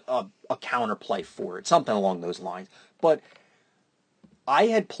have a counterplay for it, something along those lines. But I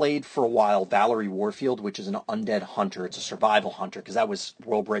had played for a while Valerie Warfield, which is an undead hunter. It's a survival hunter, because that was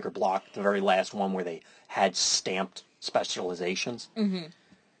Worldbreaker Block, the very last one where they had stamped specializations. Mm-hmm.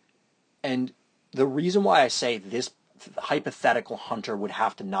 And the reason why I say this hypothetical hunter would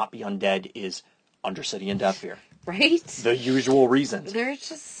have to not be undead is Undercity and Deathfear. Right? The usual reasons. They're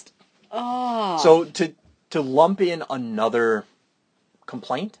just... Oh. So to lump in another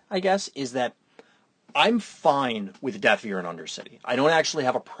complaint, I guess, is that I'm fine with Deathfear and Undercity. I don't actually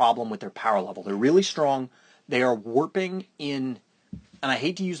have a problem with their power level. They're really strong. They are warping in, and I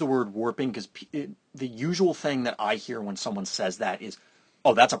hate to use the word warping because the usual thing that I hear when someone says that is,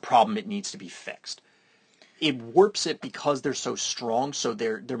 oh, that's a problem, it needs to be fixed. It warps it because they're so strong, so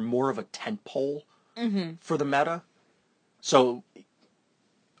they're more of a tentpole for the meta. So,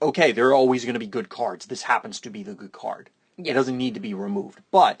 okay, there are always going to be good cards. This happens to be the good card. Yeah. It doesn't need to be removed.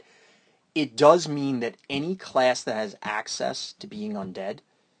 But it does mean that any class that has access to being undead,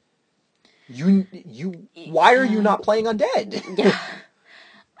 why are you not playing undead? Yeah.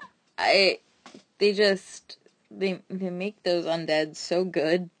 They make those undead so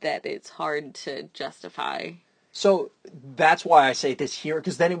good that it's hard to justify. So that's why I say this here,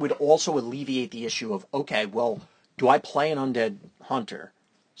 because then it would also alleviate the issue of, okay, well, do I play an undead hunter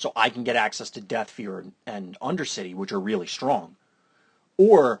so I can get access to Deathfear and Undercity, which are really strong?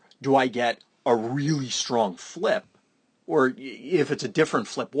 Or do I get a really strong flip? Or if it's a different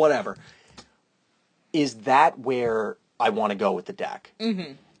flip, whatever. Is that where I want to go with the deck?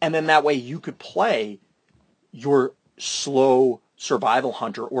 Mm-hmm. And then that way you could play your slow survival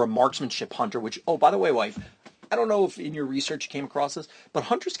hunter or a marksmanship hunter, which, oh, by the way, wife, I don't know if in your research you came across this, but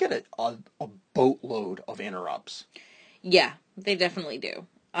hunters get a boatload of interrupts. Yeah, they definitely do.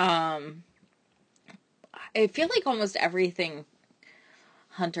 I feel like almost everything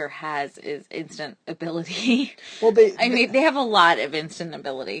hunter has is instant ability. Well, they have a lot of instant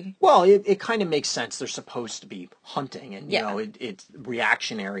ability. Well, it kind of makes sense. They're supposed to be hunting, and you know it's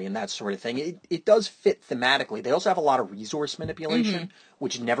reactionary and that sort of thing. It does fit thematically. They also have a lot of resource manipulation,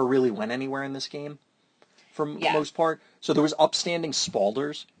 which never really went anywhere in this game, for the most part. So there was Upstanding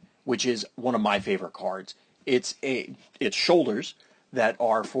Spalders, which is one of my favorite cards. It's shoulders that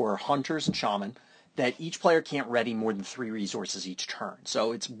are for hunters and shaman, that each player can't ready more than 3 resources each turn.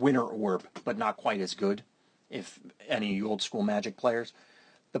 So it's Winter Orb, but not quite as good, if any of you old school Magic players.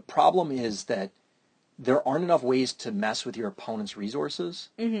 The problem is that there aren't enough ways to mess with your opponent's resources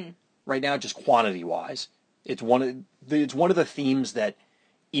right now, just quantity-wise. It's one of the themes that,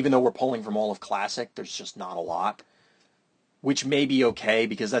 even though we're pulling from all of Classic, there's just not a lot. Which may be okay,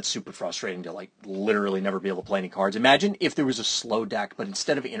 because that's super frustrating to, like, literally never be able to play any cards. Imagine if there was a slow deck, but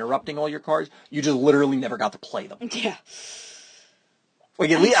instead of interrupting all your cards, you just literally never got to play them. Yeah.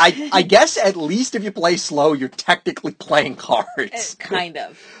 Like, at least, I guess at least if you play slow, you're technically playing cards. Kind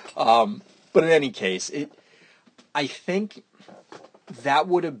of. But in any case, I think that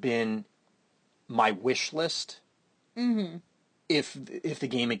would have been my wish list if the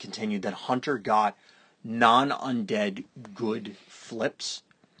game had continued, that Hunter got non-undead good flips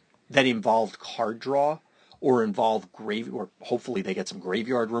that involved card draw or involved or hopefully they get some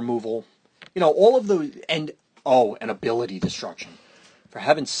graveyard removal. You know, all of those, and ability destruction. For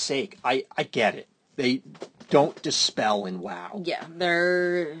heaven's sake, I get it. They don't dispel in WoW. Yeah,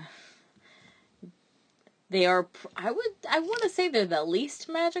 they are, I want to say they're the least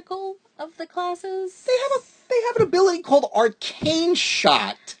magical of the classes. They have an ability called Arcane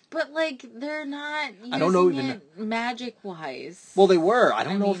Shot. But, like, they're not using it magic-wise. Well, they were. I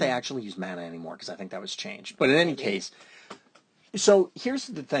don't know if they actually use mana anymore, because I think that was changed. But in any case, so here's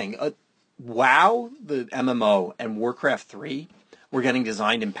the thing. WoW, the MMO, and Warcraft 3 were getting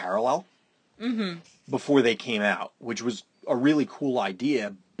designed in parallel before they came out, which was a really cool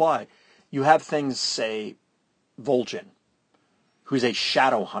idea. But you have things, say, Vol'jin, who's a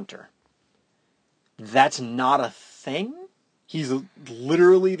shadow hunter. That's not a thing He's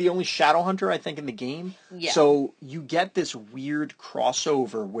literally the only Shadow Hunter, I think, in the game. Yeah. So you get this weird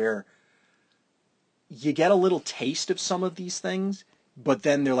crossover where you get a little taste of some of these things, but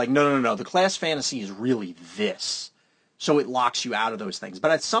then they're like, no, the class fantasy is really this. So it locks you out of those things.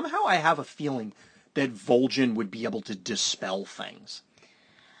 But somehow I have a feeling that Vol'jin would be able to dispel things.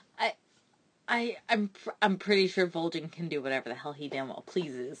 I'm pretty sure Vol'jin can do whatever the hell he damn well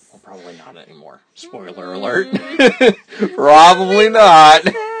pleases. Well, probably not anymore. Spoiler alert. Probably not.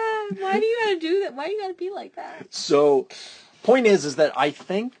 Why do you gotta do that? Why do you gotta be like that? So, point is that I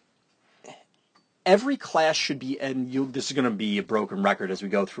think every class should be, and this is going to be a broken record as we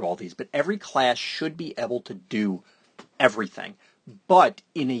go through all these, but every class should be able to do everything, but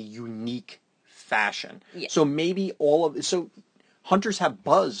in a unique fashion. Yeah. So maybe so hunters have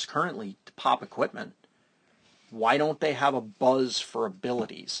buzz currently to pop equipment. Why don't they have a buzz for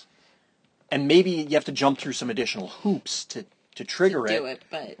abilities? And maybe you have to jump through some additional hoops to trigger to it. do it,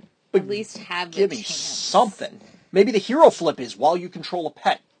 but at least have the Give me chance. something. Maybe the hero flip is while you control a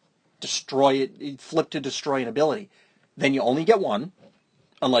pet, destroy it, flip to destroy an ability. Then you only get one,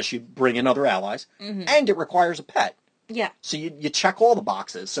 unless you bring in other allies, and it requires a pet. Yeah. So you check all the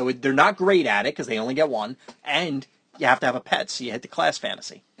boxes. So they're not great at it because they only get one, and you have to have a pet, so you hit the class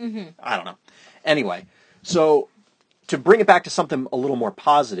fantasy. I don't know. Anyway, so to bring it back to something a little more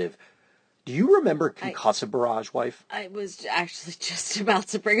positive, do you remember Concussive Barrage, wife? I was actually just about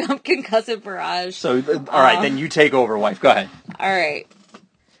to bring up Concussive Barrage. So, all right, then you take over, wife. Go ahead. All right.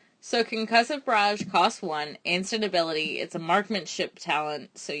 So Concussive Barrage costs 1, instant ability. It's a marksmanship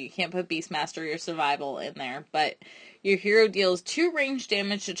talent, so you can't put Beastmaster or Survival in there. But your hero deals 2 range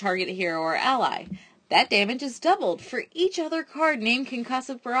damage to target hero or ally. That damage is doubled for each other card named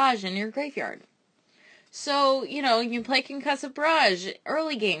Concussive Barrage in your graveyard. So, you play Concussive Barrage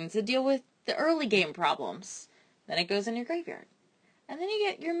early game to deal with the early game problems. Then it goes in your graveyard. And then you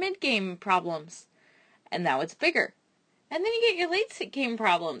get your mid-game problems. And now it's bigger. And then you get your late game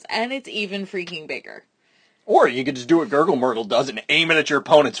problems, and it's even freaking bigger. Or you could just do what Gurgle Murgle does and aim it at your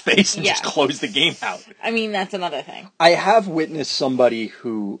opponent's face and just close the game out. I mean, that's another thing. I have witnessed somebody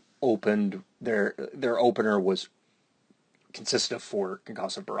who opened their opener consisted of 4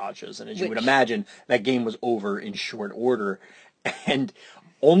 Concussive Barrages, and as you would imagine, that game was over in short order, and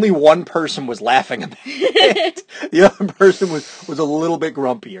only one person was laughing about it. The other person was a little bit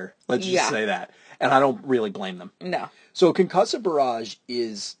grumpier. Let's just say that. And I don't really blame them. No. So Concussive Barrage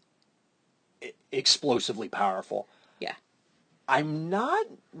is explosively powerful. Yeah. I'm not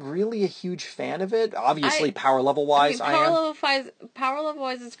really a huge fan of it. Obviously, power level wise, I am. Power level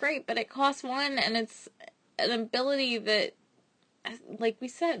wise, it's great, but it costs 1, and it's an ability that, like we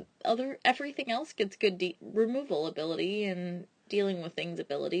said, everything else gets good removal ability and dealing with things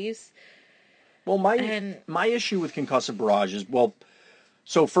abilities. Well, my issue with Concussive Barrage is,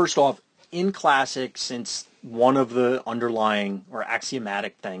 so first off, in Classic, since one of the underlying or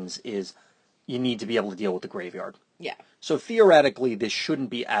axiomatic things is you need to be able to deal with the graveyard. Yeah. So theoretically, this shouldn't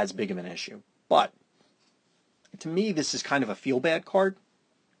be as big of an issue. But to me, this is kind of a feel-bad card.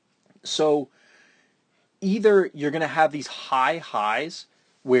 So either you're going to have these high highs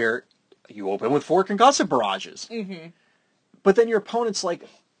where you open with 4 Concussive Barrages. But then your opponent's like,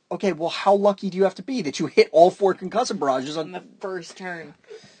 okay, well, how lucky do you have to be that you hit all 4 Concussive Barrages on the first turn?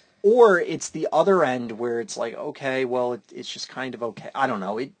 Or it's the other end where it's like, okay, well, it's just kind of okay. I don't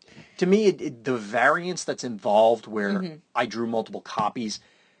know. To me, the variance that's involved where I drew multiple copies,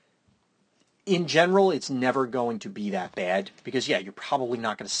 in general, it's never going to be that bad. Because, yeah, you're probably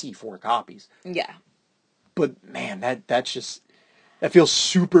not going to see 4 copies. Yeah. But, man, that feels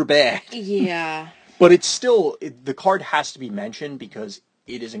super bad. Yeah. But it's still, the card has to be mentioned because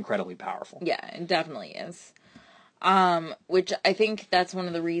it is incredibly powerful. Yeah, it definitely is. Which I think that's one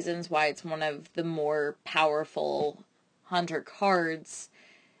of the reasons why it's one of the more powerful Hunter cards,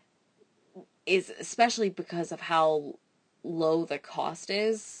 is especially because of how low the cost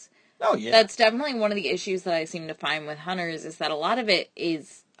is. Oh, yeah. That's definitely one of the issues that I seem to find with Hunters, is that a lot of it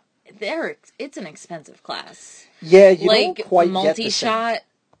is, it's an expensive class. Yeah, you don't quite multi-shot, get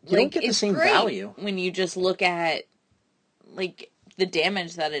the same. You don't get the same value. When you just look at, the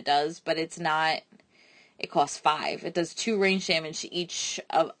damage that it does, but it's not... It costs 5. It does 2 range damage to each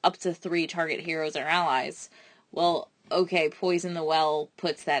of up to 3 target heroes or allies. Well, okay, Poison the Well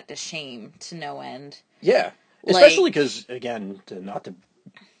puts that to shame to no end. Yeah. Especially because, again, not to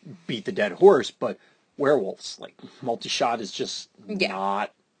beat the dead horse, but werewolves, multi-shot is just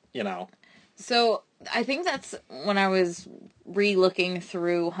not, So, I think that's when I was re-looking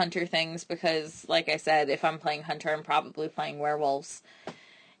through Hunter things, because, like I said, if I'm playing Hunter, I'm probably playing werewolves.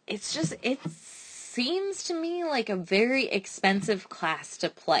 It's seems to me like a very expensive class to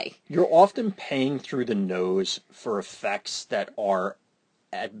play. You're often paying through the nose for effects that are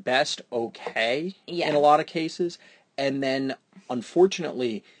at best okay in a lot of cases. And then,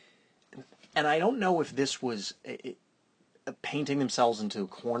 unfortunately, and I don't know if this was painting themselves into a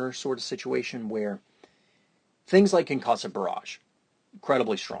corner sort of situation where things like Concussive Barrage,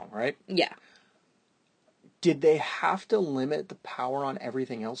 incredibly strong, right? Yeah. Did they have to limit the power on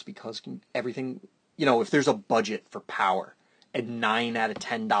everything else because everything, if there's a budget for power and $9 out of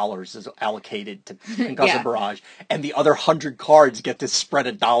 $10 is allocated to Concussive Barrage and the other 100 cards get to spread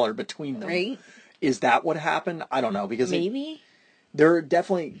 $1 between them. Right. Is that what happened? I don't know, because maybe there are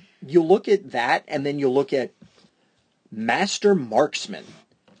definitely, you look at that and then you look at Master Marksman.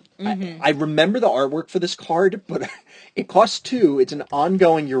 I remember the artwork for this card, but it costs 2. It's an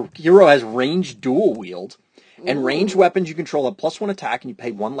ongoing, your hero has ranged dual wield, and ranged weapons you control have +1 attack, and you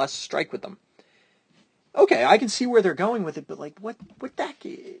pay 1 less to strike with them. Okay, I can see where they're going with it, but like, what that,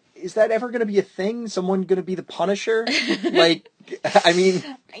 is that ever going to be a thing? Someone going to be the Punisher? I mean...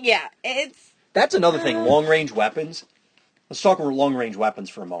 Yeah, That's another thing, long-range weapons. Let's talk about long-range weapons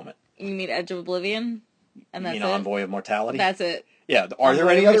for a moment. You mean Edge of Oblivion? And that's Envoy of Mortality? That's it. Yeah, are there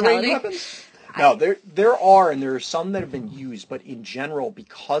any other ranged weapons? No, there are, and there are some that have been used, but in general,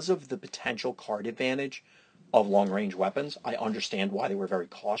 because of the potential card advantage of long-range weapons, I understand why they were very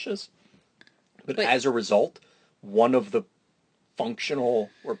cautious. But as a result, one of the functional,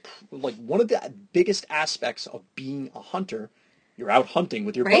 or one of the biggest aspects of being a hunter, you're out hunting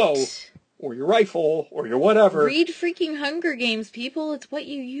with your bow, or your rifle, or your whatever. Read freaking Hunger Games, people. It's what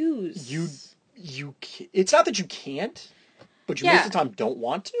you use. It's not that you can't, but you most of the time don't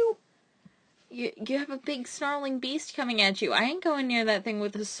want to. You have a big snarling beast coming at you. I ain't going near that thing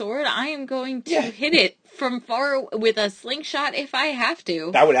with a sword. I am going to hit it from far with a slingshot if I have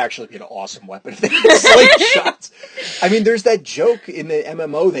to. That would actually be an awesome weapon if they had slingshots. I mean, there's that joke in the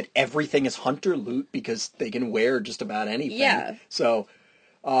MMO that everything is hunter loot because they can wear just about anything. Yeah. So,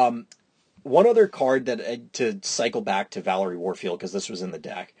 one other card that, to cycle back to Valerie Warfield, because this was in the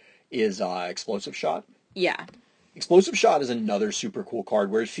deck, is Explosive Shot. Yeah. Explosive Shot is another super cool card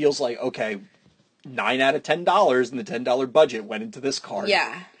where it feels like, okay, $9 out of $10 and the $10 budget went into this card.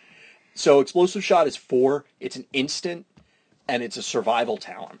 Yeah. So Explosive Shot is 4, it's an instant, and it's a survival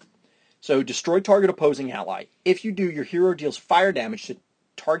talent. So destroy target opposing ally. If you do, your hero deals fire damage to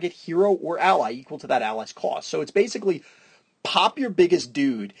target hero or ally equal to that ally's cost. So it's basically pop your biggest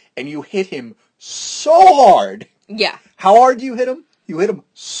dude and you hit him so hard. Yeah. How hard do you hit him? You hit him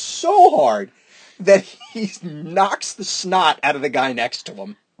so hard that he knocks the snot out of the guy next to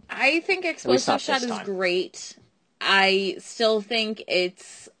him. I think Explosive Shot is great. I still think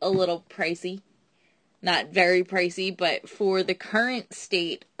it's a little pricey. Not very pricey, but for the current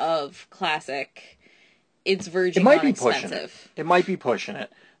state of Classic, it's verging on expensive. It might be pushing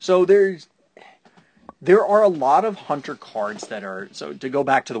it. So there are a lot of hunter cards that are... So to go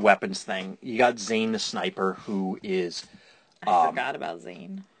back to the weapons thing, you got Zane the Sniper, who is... I forgot about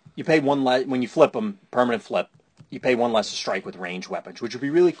Zane. You pay 1 less... When you flip them, permanent flip, you pay 1 less to strike with ranged weapons, which would be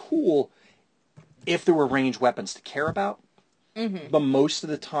really cool if there were ranged weapons to care about. Mm-hmm. But most of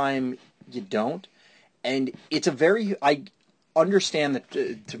the time, you don't. And it's a very... I understand that...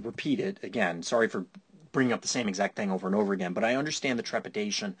 To repeat it, again, sorry for bringing up the same exact thing over and over again, but I understand the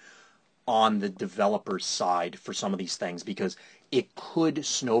trepidation on the developer's side for some of these things, because it could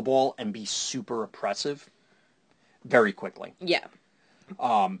snowball and be super oppressive very quickly. Yeah.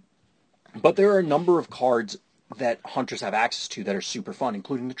 But there are a number of cards that hunters have access to that are super fun,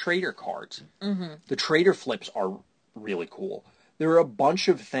 including the trader cards. Mm-hmm. The trader flips are really cool. There are a bunch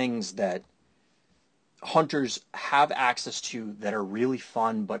of things that hunters have access to that are really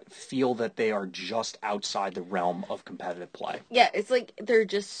fun, but feel that they are just outside the realm of competitive play. Yeah, it's like they're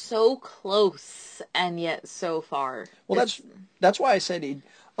just so close and yet so far. Well, that's why I said...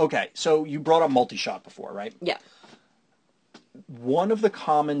 Okay, so you brought up multi-shot before, right? Yeah. One of the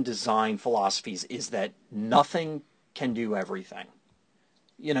common design philosophies is that nothing can do everything.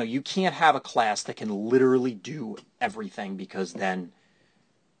 You can't have a class that can literally do everything, because then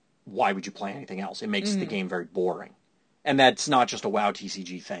why would you play anything else? It makes the game very boring. And that's not just a WoW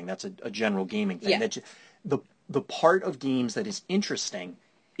TCG thing. That's a general gaming thing. Yeah. The part of games that is interesting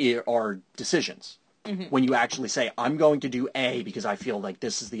are decisions. Mm-hmm. When you actually say, I'm going to do A because I feel like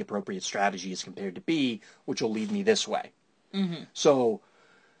this is the appropriate strategy as compared to B, which will lead me this way. Mm-hmm. So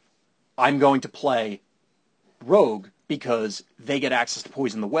I'm going to play Rogue because they get access to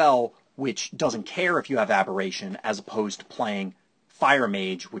Poison the Well, which doesn't care if you have Aberration, as opposed to playing Fire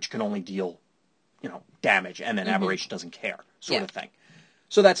Mage, which can only deal, damage, and then Aberration doesn't care, sort of thing.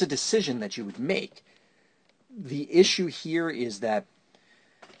 So that's a decision that you would make. The issue here is that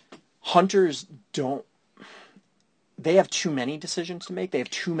hunters don't, they have too many decisions to make. They have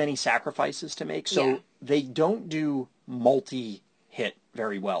too many sacrifices to make. So they don't do multi-hit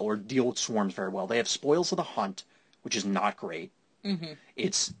very well or deal with swarms very well. They have Spoils of the Hunt, which is not great. Mm-hmm.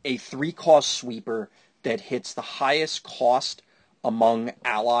 It's a 3-cost sweeper that hits the highest cost among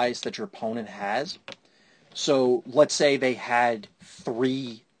allies that your opponent has. So let's say they had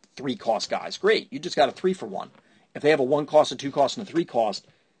three cost guys. Great, you just got a 3-for-1. If they have a 1-cost, a 2-cost, and a 3-cost,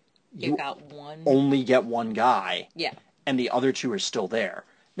 you got one. Only get one guy. Yeah. And the other 2 are still there.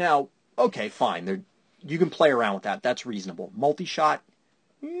 Now, okay, fine. You can play around with that. That's reasonable. Multi-shot,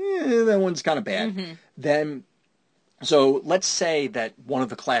 that one's kind of bad. Mm-hmm. Then, so let's say that one of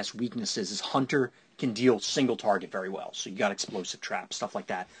the class weaknesses is Hunter can deal single target very well. So you got explosive traps, stuff like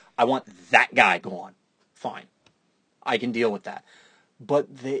that. I want that guy gone. Fine. I can deal with that. But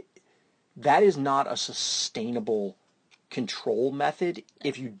that is not a sustainable control method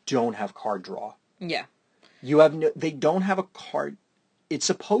if you don't have card draw. Yeah. They don't have a card. It's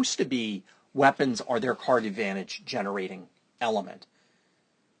supposed to be weapons are their card advantage generating element.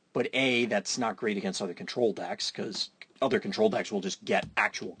 But A, that's not great against other control decks because other control decks will just get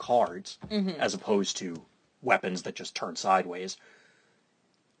actual cards as opposed to weapons that just turn sideways.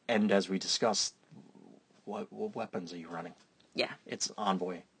 And as we discussed, what weapons are you running? Yeah. It's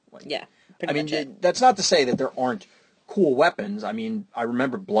Envoy. Yeah. I mean, that's not to say that there aren't cool weapons. I mean, I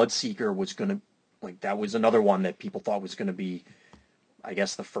remember Bloodseeker was going to, that was another one that people thought was going to be, I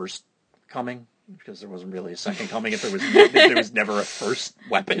guess, the first coming, because there wasn't really a second coming if there was never a first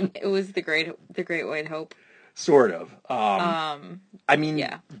weapon. It was the Great White Hope. Sort of. I mean,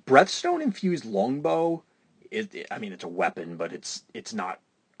 yeah. Breathstone infused longbow it's a weapon, but it's not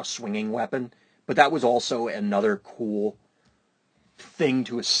a swinging weapon. But that was also another cool thing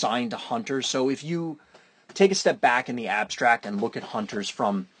to assign to hunters. So if you take a step back in the abstract and look at hunters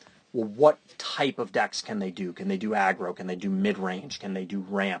from, well, what type of decks can they do? Can they do aggro? Can they do mid-range? Can they do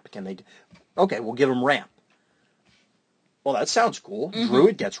ramp? Okay, we'll give them ramp. Well, that sounds cool. Mm-hmm.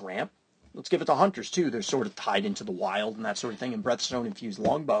 Druid gets ramp. Let's give it to hunters, too. They're sort of tied into the wild and that sort of thing. And Breathstone-infused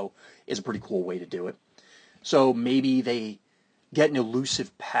longbow is a pretty cool way to do it. So maybe they get an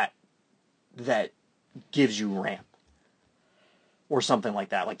elusive pet that gives you ramp. Or something like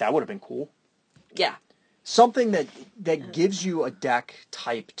that. That would have been cool. Yeah. Something that gives you a deck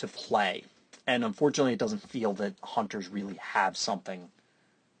type to play. And unfortunately, it doesn't feel that hunters really have something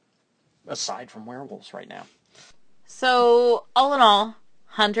aside from werewolves right now. So, all in all,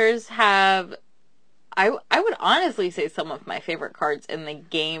 hunters have, I would honestly say, some of my favorite cards in the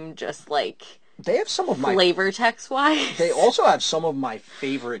game, just they have some of my flavor text-wise. They also have some of my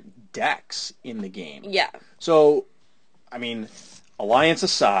favorite decks in the game. Yeah. So, I mean, Alliance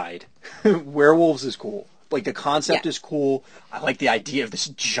aside, werewolves is cool. The concept is cool. I like the idea of this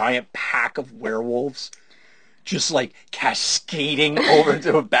giant pack of werewolves just, cascading over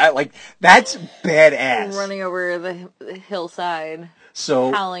to a bat. That's badass. Running over the hillside.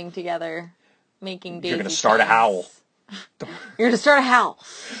 So, howling together. Making daisy You're going to start a howl. You're going to start a howl.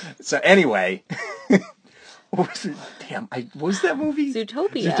 So, anyway. What was it? Damn, what was that movie?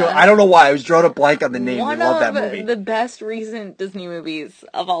 Zootopia. I don't know why. I was drawing a blank on the name. I love that movie. One of the best recent Disney movies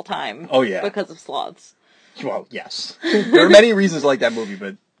of all time. Oh, yeah. Because of sloths. Well, yes. There are many reasons to like that movie,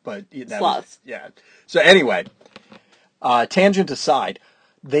 but that sloths. Yeah. So anyway, tangent aside,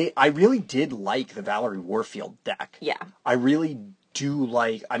 I really did like the Valerie Warfield deck. Yeah. I really do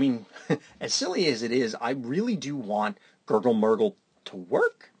as silly as it is, I really do want Gurgle Murgle to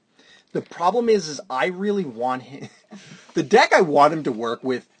work. The problem is I really want him... The deck I want him to work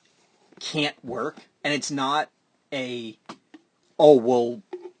with can't work, and it's not the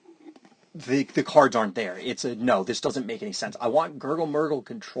cards aren't there. It's no, this doesn't make any sense. I want Gurgle Murgle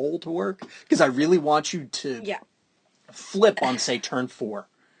control to work, because I really want you to flip on, say, turn 4,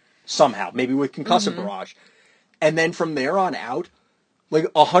 somehow, maybe with Concussive Barrage. And then from there on out,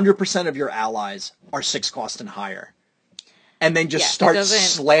 100% of your allies are 6 cost and higher. And then just start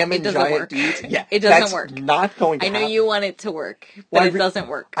slamming giant dudes. Yeah, it doesn't work. Not going to happen. I know you want it to work, but it doesn't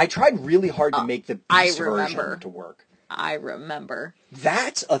work. I tried really hard to make the beast version to work. I remember.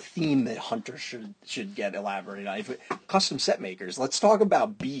 That's a theme that hunters should get elaborated on. Custom set makers, let's talk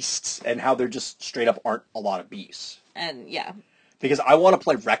about beasts and how there just straight up aren't a lot of beasts. And yeah. Because I want to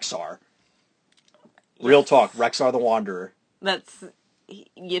play Rexar. Real talk, Rexar the Wanderer.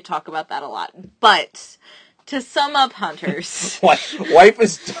 You talk about that a lot. But to sum up hunters. Wife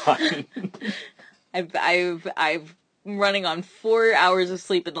is done. I've running on 4 hours of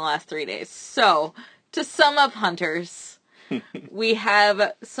sleep in the last 3 days. So, to sum up hunters, We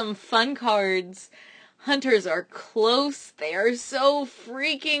have some fun cards. Hunters are close. They are so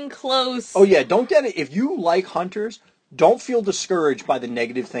freaking close. Oh yeah, don't get it. If you like hunters, don't feel discouraged by the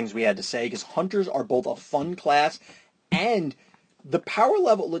negative things we had to say, because hunters are both a fun class and the power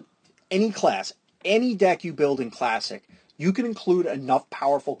level, any class, any deck you build in Classic, you can include enough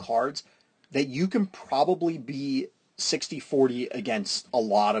powerful cards that you can probably be 60-40 against a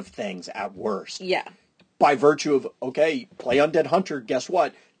lot of things at worst. Yeah. By virtue of, okay, play Undead Hunter, guess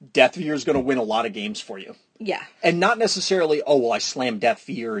what? Death Fear is going to win a lot of games for you. Yeah. And not necessarily, oh, well, I slam Death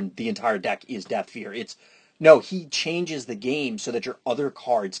Fear and the entire deck is Death Fear. It's, no, he changes the game so that your other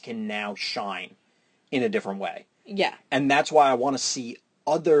cards can now shine in a different way. Yeah. And that's why I want to see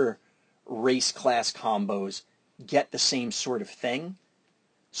other race class combos get the same sort of thing.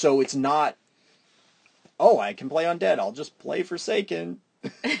 So it's not, oh, I can play Undead, I'll just play Forsaken.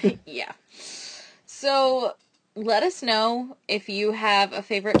 Yeah. So let us know if you have a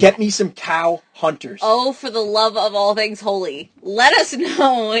favorite. Get me some cow hunters. Oh, for the love of all things holy. Let us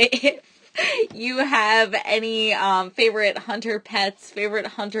know if you have any favorite hunter pets, favorite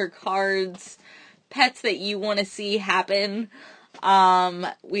hunter cards, pets that you want to see happen.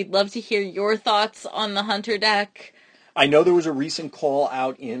 We'd love to hear your thoughts on the hunter deck. I know there was a recent call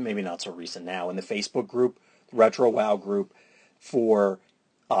out in, maybe not so recent now, in the Facebook group, the Retro WoW group, for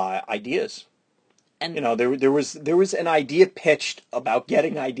ideas. And you know, there was an idea pitched about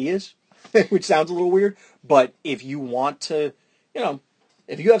getting ideas, which sounds a little weird, but if you want to, you know,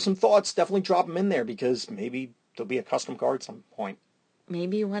 if you have some thoughts, definitely drop them in there, because maybe there'll be a custom card at some point.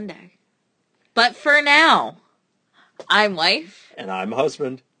 Maybe one day. But for now, I'm wife. And I'm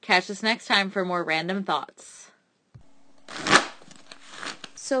husband. Catch us next time for more random thoughts.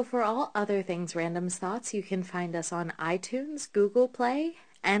 So for all other things Random's Thoughts, you can find us on iTunes, Google Play,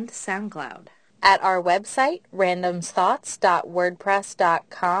 and SoundCloud. At our website,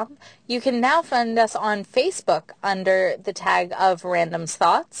 randomsthoughts.wordpress.com. You can now find us on Facebook under the tag of Random's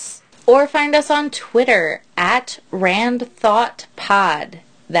Thoughts. Or find us on Twitter at RandThoughtPod.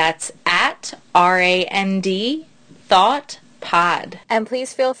 That's at RAND Thought Pod. And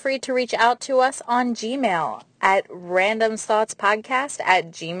please feel free to reach out to us on Gmail at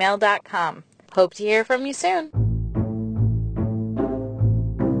randomsthoughtspodcast@gmail.com. Hope to hear from you soon.